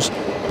autos,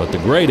 but the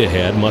grade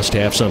ahead must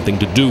have something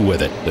to do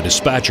with it, the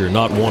dispatcher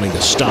not wanting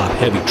to stop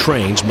heavy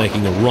trains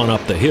making a run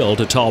up the hill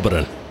to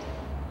Talbotton.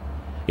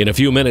 In a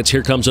few minutes,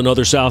 here comes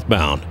another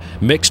southbound,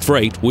 mixed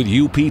freight with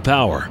UP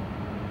power.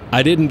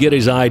 I didn't get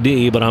his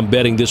ID, but I'm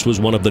betting this was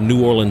one of the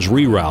New Orleans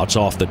reroutes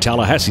off the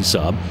Tallahassee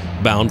Sub,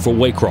 bound for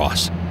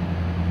Waycross.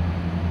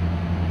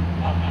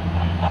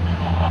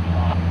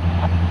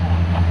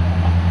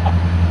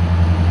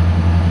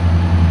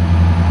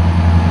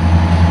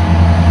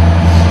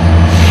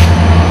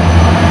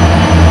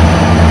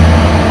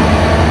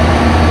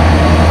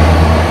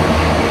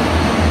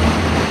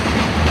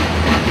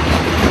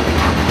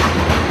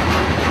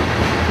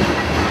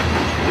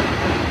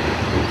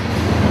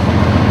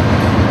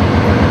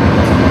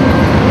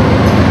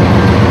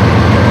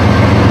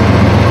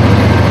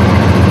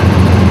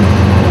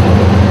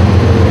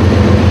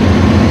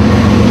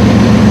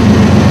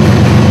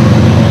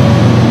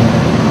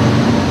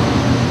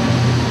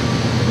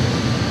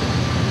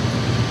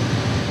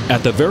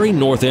 At the very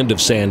north end of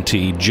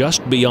Santee,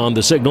 just beyond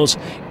the signals,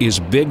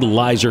 is Big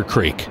Laser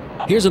Creek.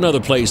 Here's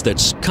another place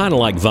that's kind of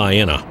like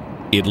Vienna.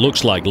 It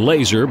looks like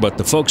laser, but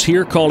the folks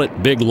here call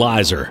it Big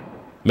Laser.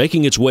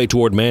 Making its way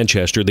toward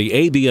Manchester, the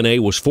AB&A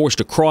was forced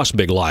to cross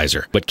Big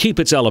Laser, but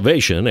keep its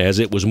elevation as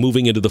it was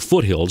moving into the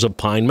foothills of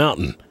Pine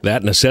Mountain.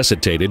 That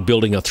necessitated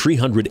building a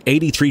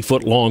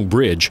 383-foot-long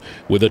bridge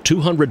with a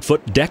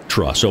 200-foot deck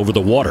truss over the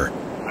water.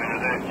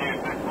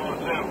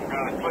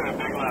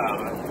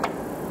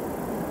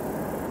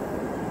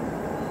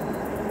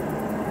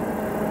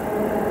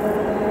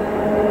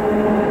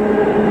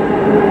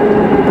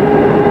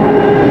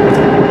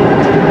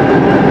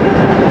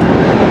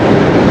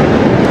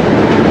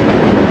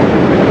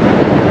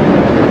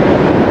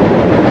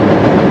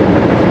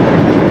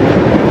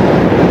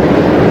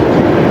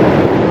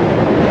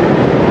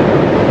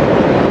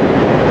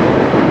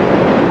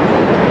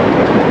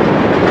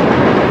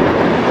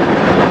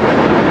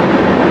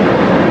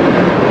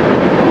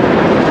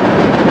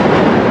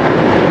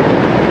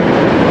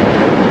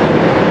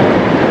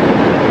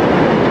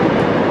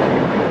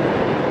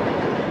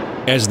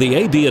 As the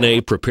AB&A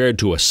prepared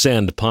to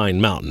ascend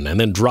Pine Mountain and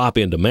then drop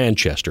into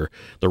Manchester,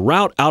 the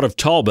route out of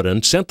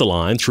Talbotton sent the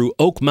line through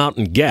Oak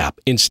Mountain Gap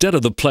instead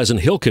of the Pleasant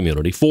Hill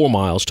community 4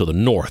 miles to the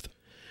north.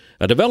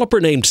 A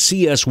developer named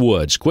C.S.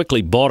 Woods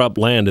quickly bought up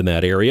land in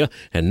that area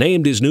and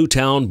named his new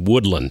town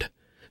Woodland.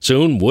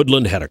 Soon,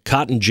 Woodland had a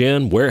cotton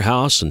gin,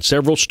 warehouse, and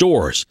several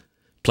stores.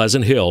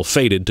 Pleasant Hill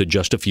faded to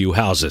just a few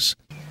houses.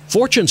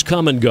 Fortunes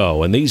come and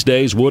go, and these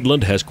days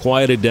Woodland has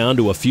quieted down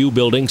to a few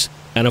buildings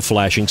and a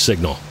flashing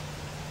signal.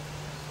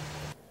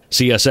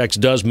 CSX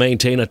does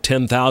maintain a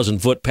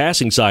 10,000-foot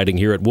passing siding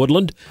here at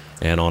Woodland,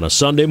 and on a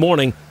Sunday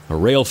morning, a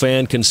rail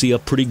fan can see a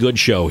pretty good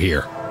show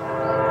here.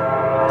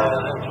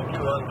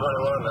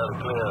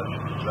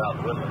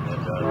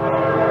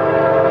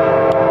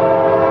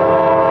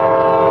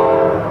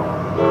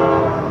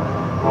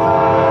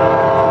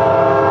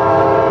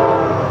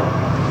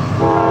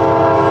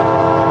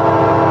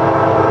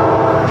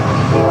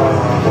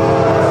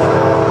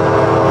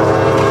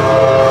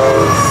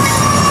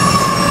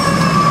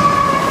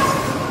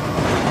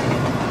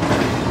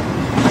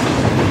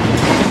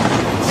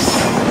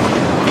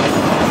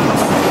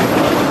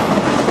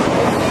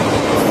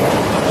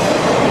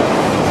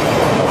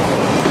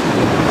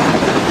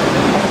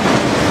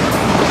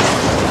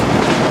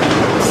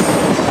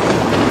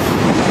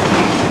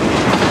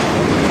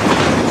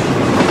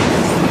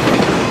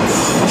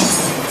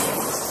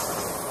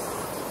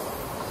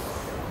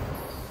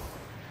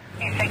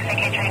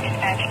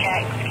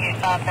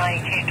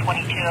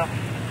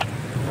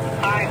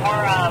 Alright,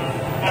 we're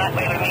not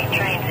able to meet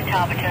trains at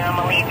Talbotton. I'm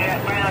going to leave you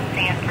at Brown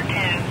Stand for 2,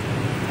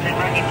 and then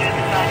run you through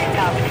the side at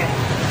Talbotton,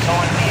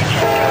 going to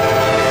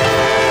Manchester.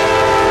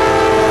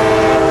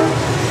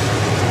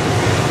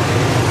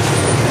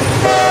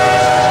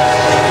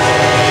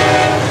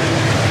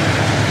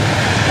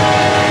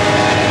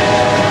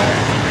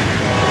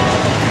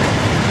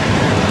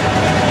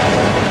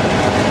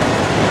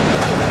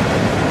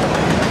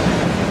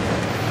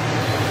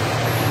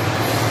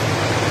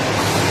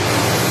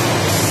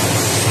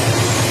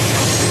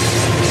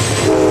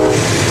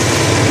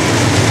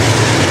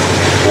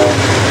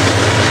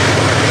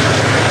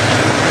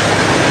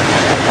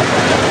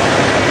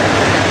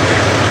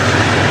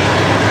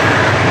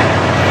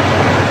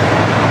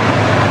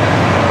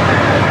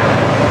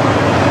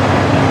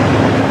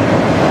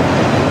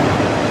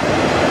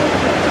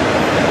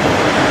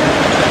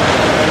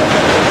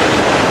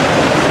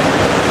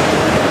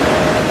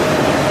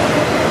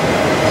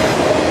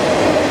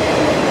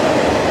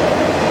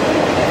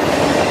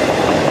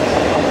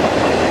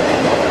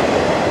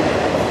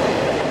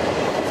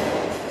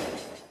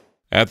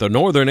 At the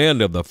northern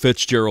end of the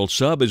Fitzgerald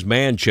Sub is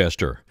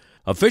Manchester.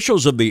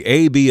 Officials of the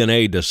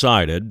AB&A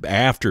decided,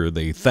 after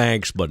the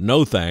thanks but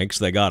no thanks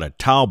they got at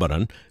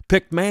Talbotton,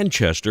 picked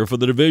Manchester for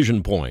the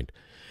division point.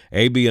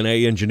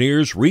 AB&A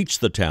engineers reached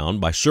the town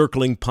by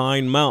circling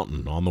Pine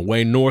Mountain on the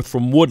way north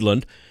from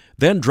Woodland,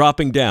 then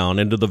dropping down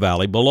into the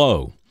valley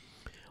below.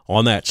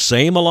 On that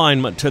same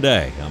alignment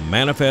today, a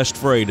manifest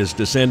freight is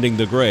descending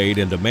the grade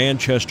into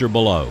Manchester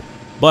below,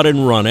 but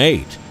in Run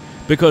 8.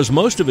 Because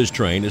most of his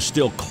train is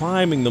still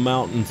climbing the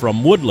mountain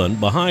from Woodland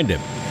behind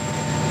him.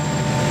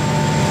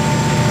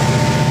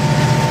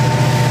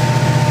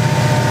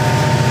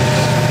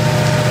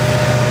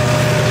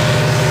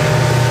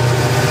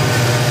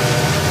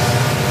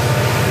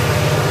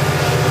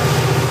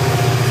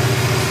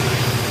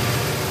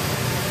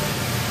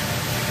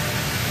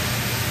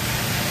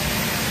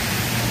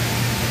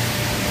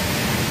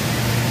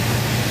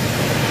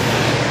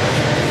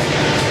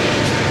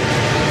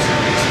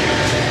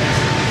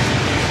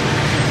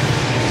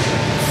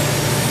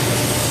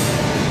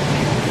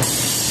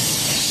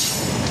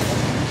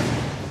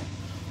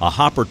 A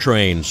hopper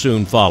train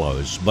soon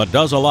follows, but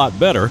does a lot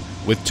better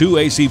with 2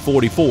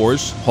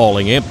 AC-44s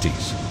hauling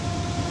empties.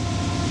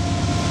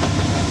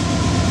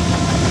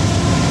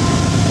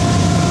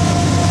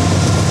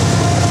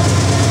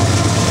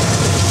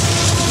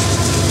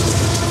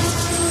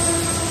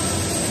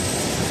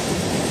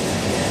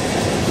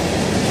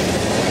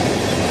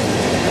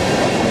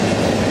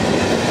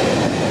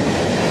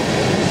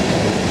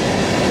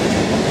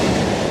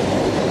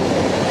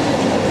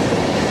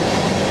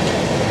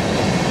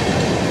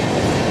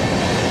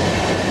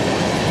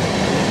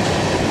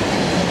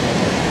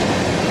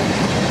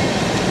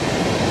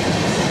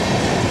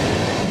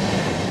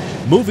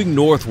 Moving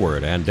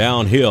northward and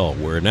downhill,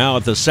 we're now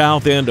at the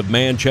south end of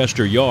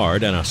Manchester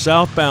Yard and a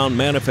southbound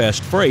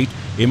manifest freight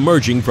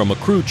emerging from a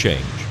crew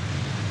change.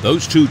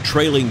 Those two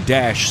trailing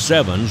Dash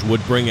 7s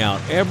would bring out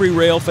every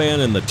rail fan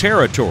in the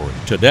territory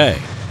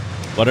today.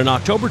 But in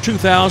October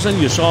 2000,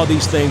 you saw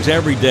these things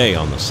every day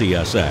on the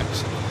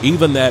CSX.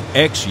 Even that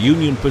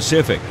ex-Union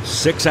Pacific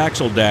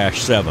 6-axle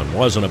Dash 7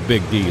 wasn't a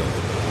big deal.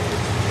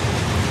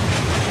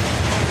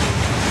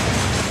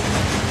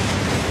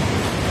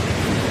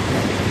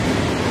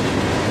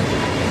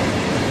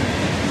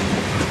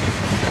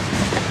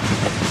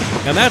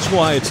 And that's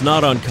why it's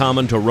not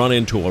uncommon to run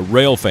into a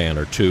rail fan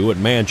or two at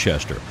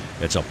Manchester.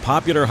 It's a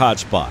popular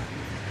hotspot.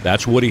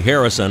 That's Woody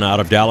Harrison out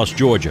of Dallas,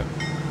 Georgia.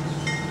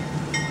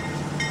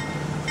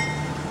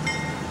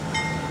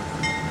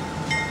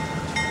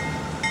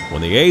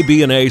 When the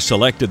AB&A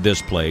selected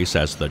this place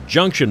as the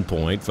junction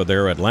point for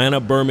their Atlanta,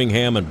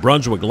 Birmingham, and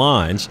Brunswick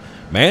lines,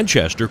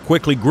 Manchester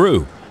quickly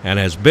grew and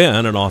has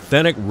been an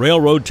authentic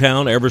railroad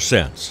town ever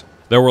since.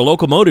 There were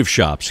locomotive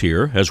shops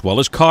here, as well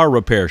as car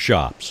repair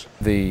shops.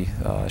 The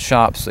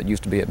shops that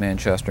used to be at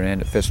Manchester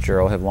and at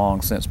Fitzgerald have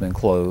long since been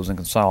closed and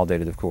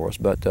consolidated, of course,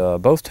 but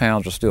both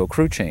towns are still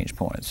crew change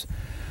points.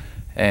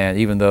 And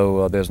even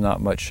though there's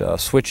not much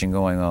switching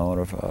going on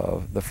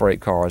of the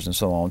freight cars and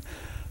so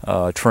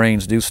on,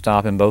 trains do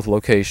stop in both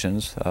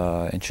locations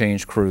and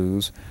change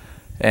crews.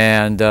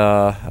 And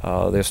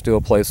there's still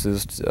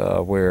places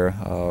where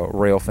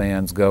rail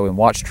fans go and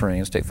watch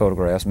trains, take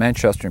photographs,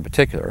 Manchester in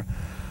particular,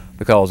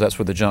 because that's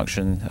where the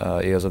junction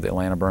is of the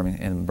Atlanta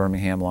and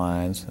Birmingham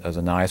lines. There's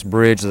a nice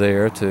bridge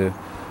there to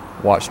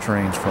watch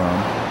trains from.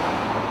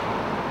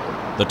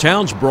 The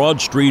town's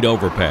Broad Street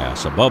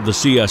overpass above the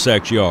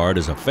CSX yard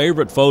is a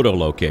favorite photo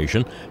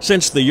location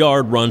since the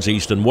yard runs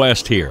east and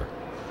west here.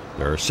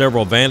 There are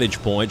several vantage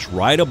points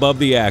right above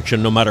the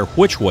action no matter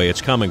which way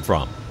it's coming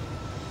from.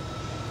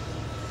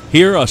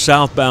 Here a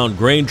southbound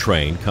grain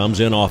train comes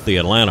in off the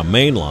Atlanta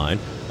main line,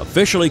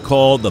 officially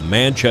called the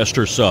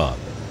Manchester Sub.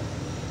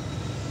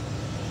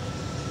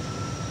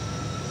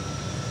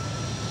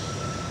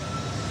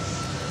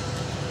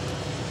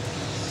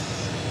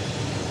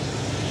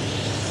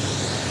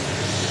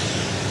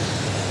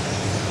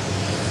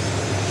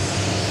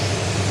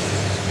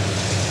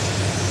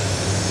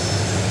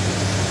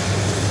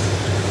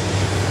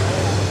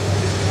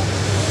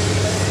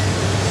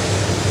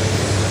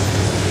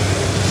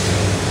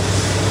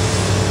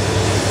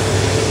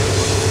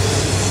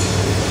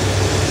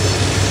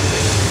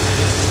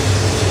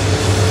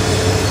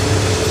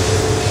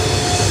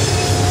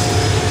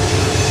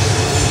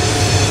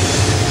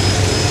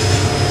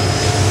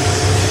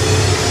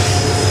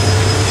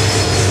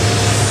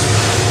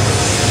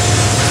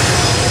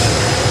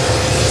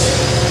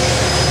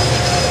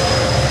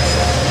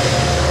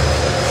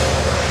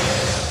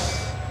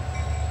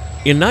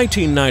 In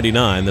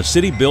 1999, the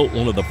city built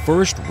one of the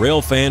first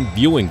railfan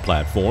viewing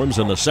platforms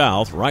in the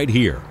South right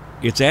here.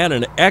 It's at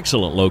an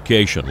excellent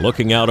location,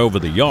 looking out over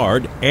the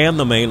yard and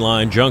the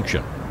mainline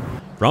junction.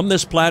 From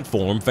this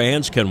platform,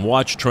 fans can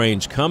watch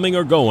trains coming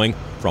or going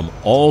from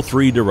all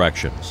three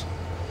directions.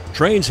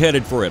 Trains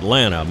headed for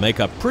Atlanta make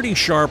a pretty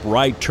sharp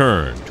right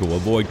turn to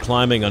avoid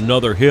climbing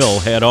another hill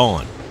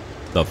head-on.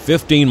 The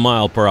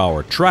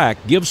 15-mile-per-hour track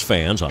gives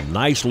fans a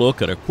nice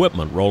look at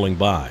equipment rolling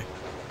by.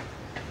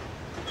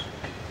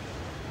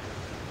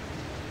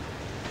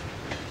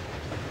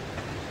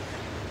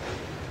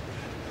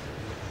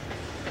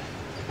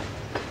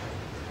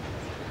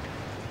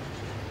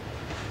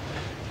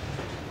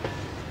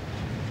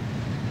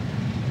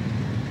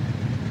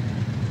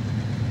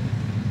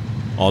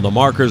 On the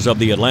markers of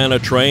the Atlanta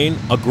train,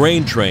 a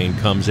grain train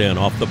comes in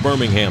off the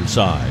Birmingham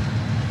side.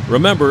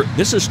 Remember,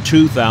 this is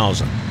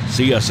 2000.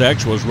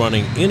 CSX was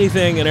running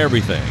anything and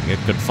everything it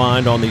could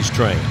find on these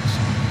trains.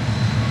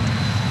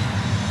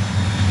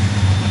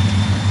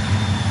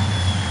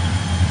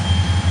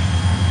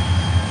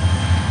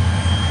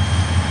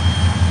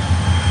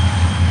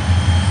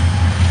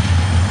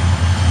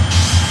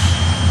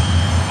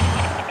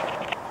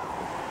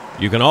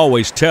 You can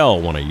always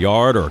tell when a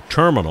yard or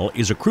terminal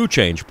is a crew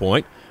change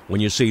point when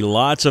you see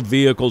lots of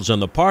vehicles in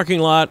the parking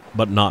lot,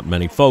 but not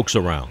many folks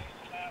around.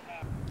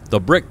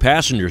 The brick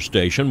passenger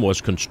station was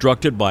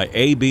constructed by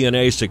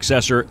AB&A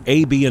successor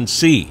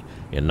AB&C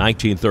in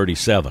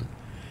 1937.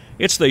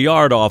 It's the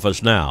yard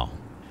office now.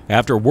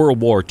 After World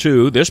War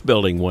II, this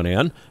building went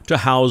in to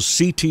house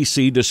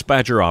CTC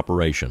dispatcher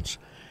operations.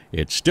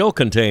 It still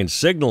contains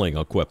signaling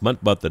equipment,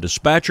 but the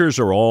dispatchers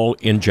are all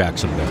in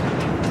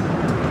Jacksonville.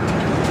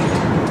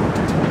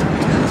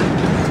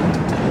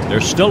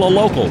 There's still a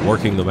local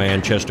working the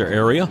Manchester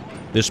area.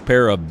 This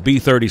pair of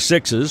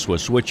B-36s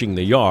was switching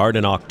the yard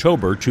in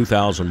October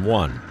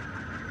 2001.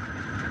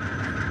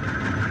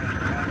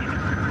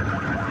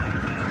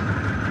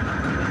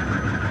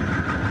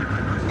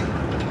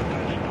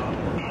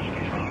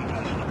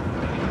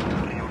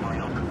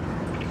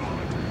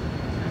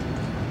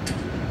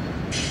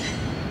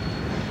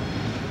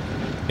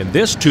 In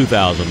this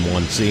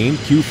 2001 scene,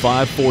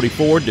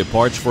 Q544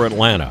 departs for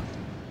Atlanta.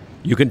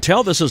 You can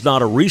tell this is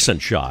not a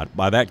recent shot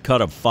by that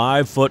cut of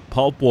 5-foot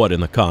pulpwood in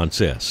the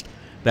consist.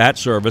 That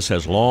service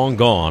has long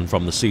gone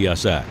from the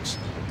CSX.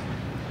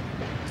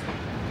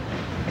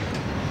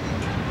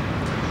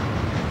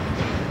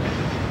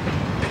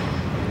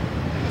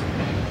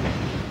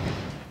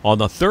 On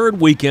the third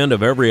weekend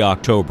of every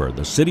October,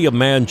 the City of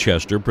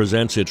Manchester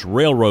presents its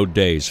Railroad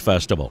Days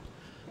Festival.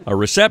 A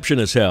reception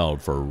is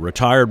held for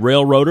retired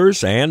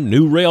railroaders and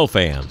new rail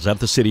fans at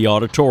the City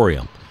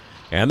Auditorium.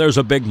 And there's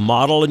a big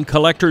model and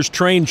collector's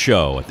train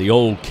show at the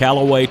old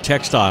Callaway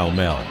Textile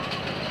Mill.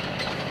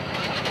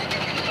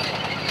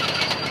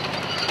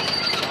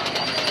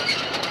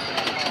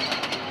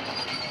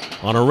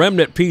 On a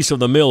remnant piece of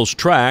the mill's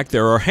track,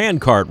 there are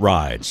handcart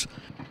rides.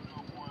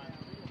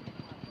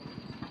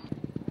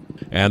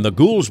 And the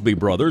Goolsby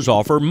brothers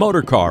offer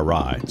motorcar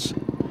rides.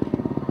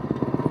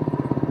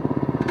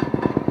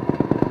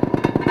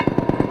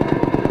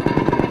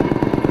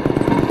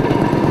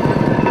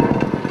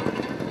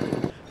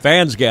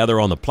 Fans gather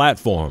on the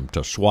platform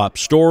to swap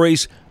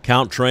stories,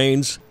 count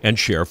trains, and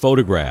share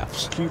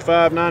photographs.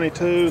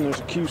 Q592 and there's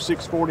a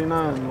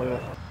Q649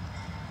 left.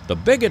 The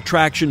big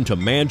attraction to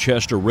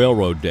Manchester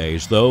Railroad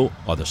Days, though,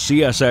 are the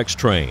CSX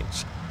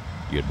trains.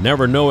 You'd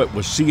never know it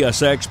was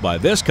CSX by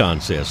this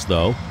consist,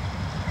 though.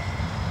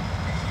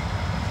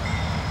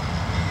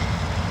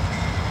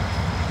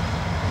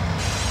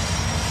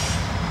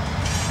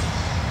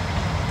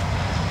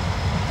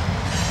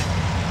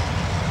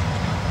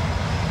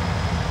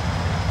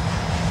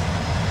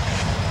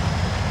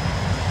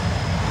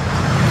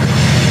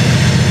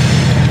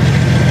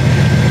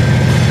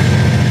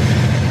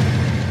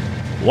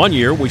 One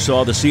year, we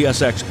saw the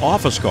CSX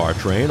office car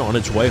train on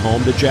its way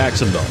home to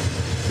Jacksonville.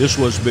 This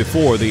was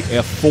before the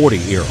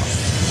F40 era.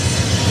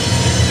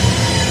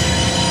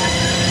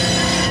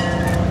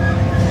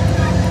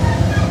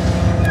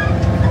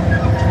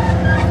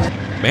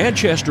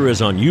 Manchester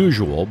is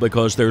unusual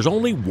because there's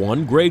only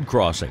one grade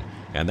crossing,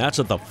 and that's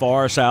at the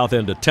far south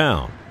end of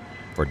town.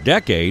 For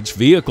decades,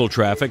 vehicle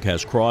traffic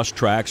has crossed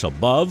tracks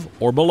above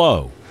or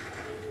below.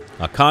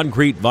 A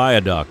concrete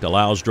viaduct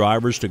allows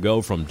drivers to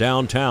go from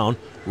downtown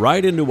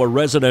right into a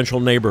residential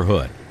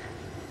neighborhood.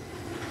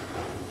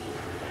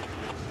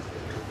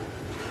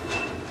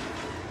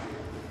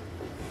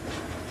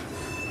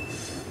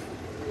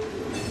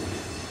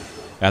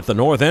 At the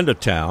north end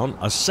of town,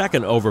 a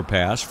second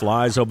overpass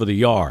flies over the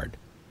yard.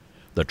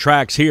 The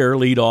tracks here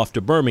lead off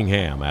to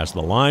Birmingham as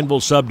the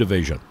Lineville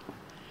subdivision.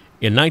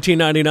 In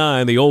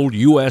 1999, the old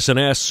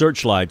US&S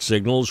searchlight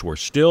signals were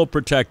still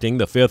protecting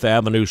the 5th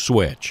Avenue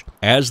switch,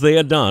 as they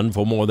had done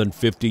for more than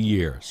 50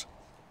 years.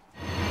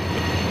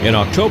 In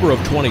October of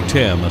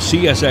 2010, the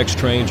CSX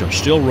trains are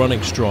still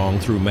running strong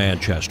through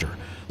Manchester.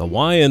 The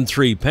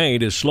YN3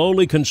 paint is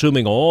slowly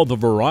consuming all the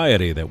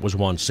variety that was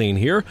once seen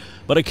here,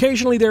 but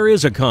occasionally there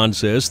is a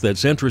consist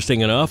that's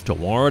interesting enough to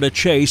warrant a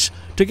chase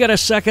to get a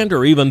second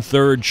or even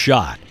third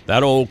shot.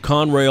 That old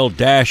Conrail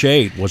Dash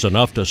 8 was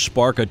enough to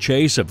spark a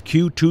chase of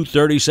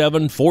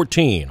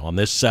Q237-14 on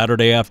this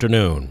Saturday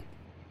afternoon.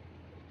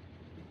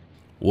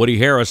 Woody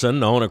Harrison,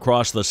 known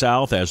across the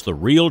South as the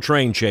Real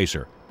Train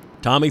Chaser,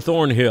 Tommy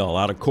Thornhill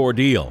out of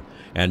Cordele,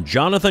 and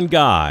Jonathan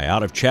Guy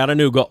out of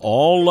Chattanooga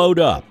all load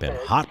up in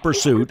hot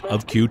pursuit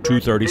of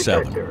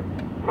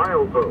Q237.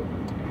 Milepost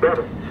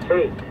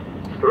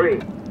 783.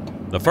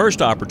 The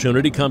first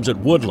opportunity comes at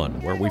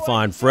Woodland, where we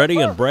find Freddie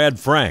and Brad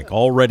Frank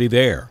already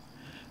there.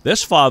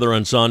 This father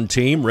and son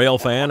team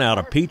railfan out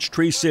of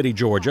Peachtree City,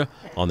 Georgia,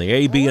 on the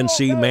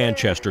AB&C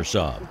Manchester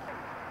Sub.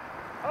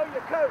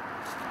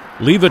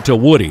 Leave it to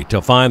Woody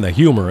to find the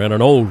humor in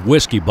an old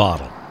whiskey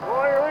bottle.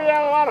 Boy, we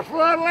had a lot of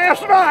fun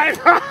last night.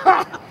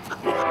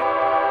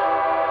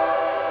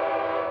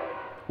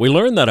 We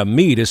learned that a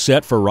meet is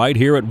set for right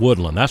here at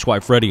Woodland. That's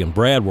why Freddie and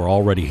Brad were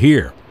already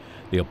here.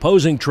 The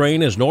opposing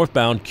train is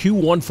northbound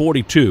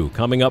Q142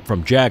 coming up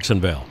from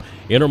Jacksonville.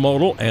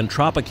 Intermodal and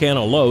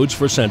Tropicana loads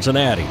for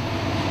Cincinnati.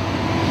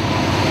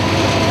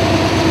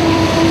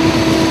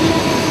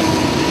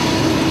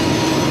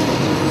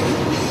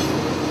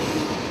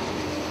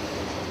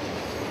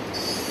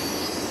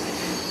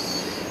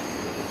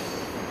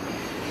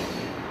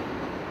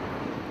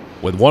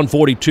 With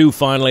 142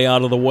 finally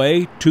out of the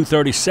way,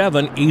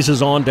 237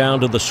 eases on down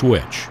to the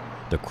switch.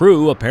 The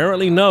crew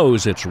apparently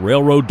knows it's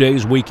Railroad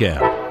Days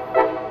weekend.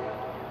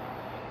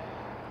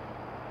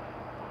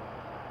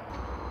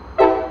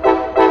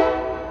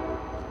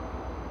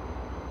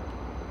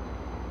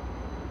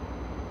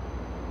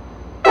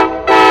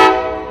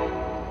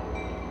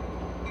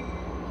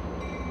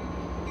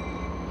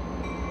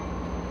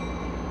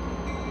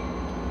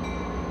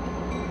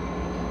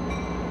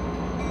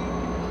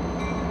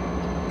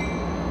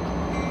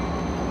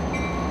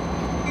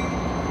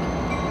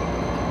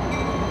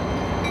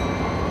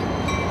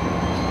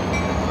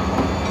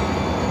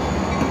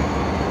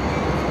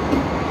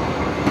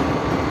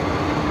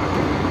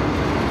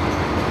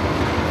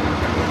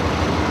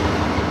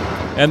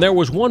 And there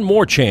was one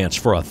more chance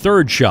for a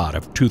third shot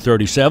of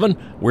 237.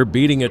 We're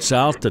beating it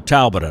south to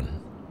Talbotton.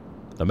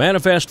 The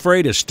manifest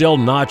freight is still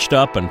notched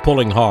up and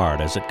pulling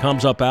hard as it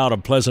comes up out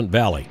of Pleasant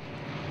Valley.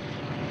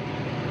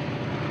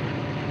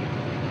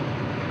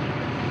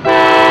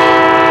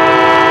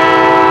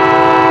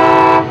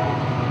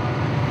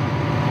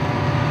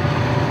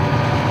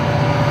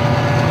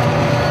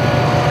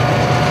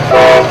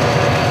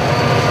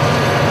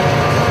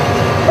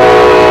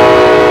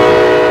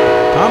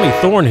 Tommy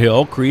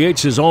Thornhill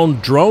creates his own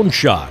drone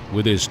shot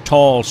with his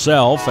tall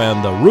self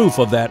and the roof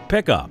of that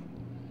pickup.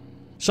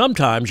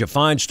 Sometimes you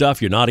find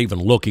stuff you're not even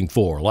looking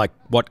for, like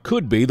what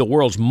could be the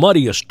world's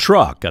muddiest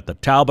truck at the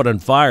Talbot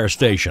Fire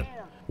Station.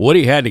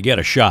 Woody had to get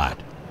a shot.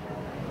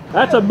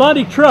 That's a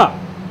muddy truck.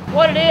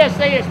 What it is,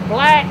 see, it's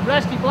black,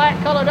 rusty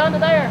black colored under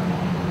there.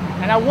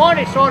 And I want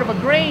it sort of a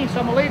green,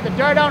 so I'm going to leave the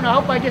dirt on. I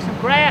hope I get some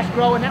grass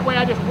growing. That way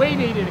I just weed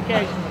eat it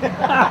occasionally.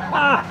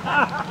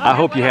 I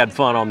hope you had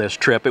fun on this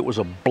trip. It was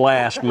a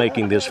blast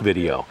making this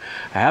video.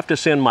 I have to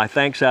send my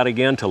thanks out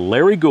again to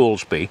Larry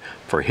Goolsby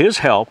for his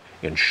help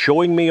in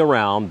showing me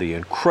around the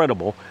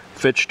incredible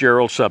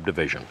Fitzgerald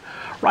subdivision.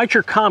 Write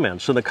your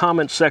comments in the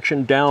comments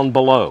section down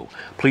below.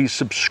 Please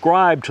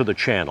subscribe to the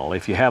channel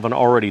if you haven't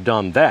already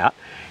done that.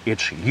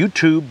 It's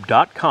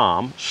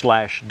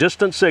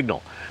youtube.com/distant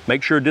signal.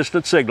 Make sure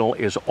distant signal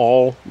is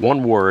all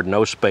one word,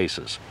 no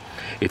spaces.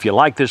 If you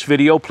like this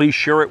video, please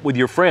share it with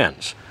your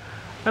friends.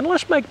 And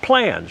let's make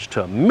plans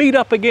to meet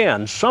up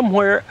again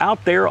somewhere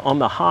out there on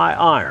the high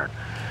iron.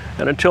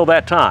 And until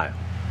that time,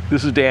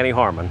 this is Danny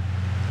Harmon,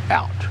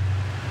 out.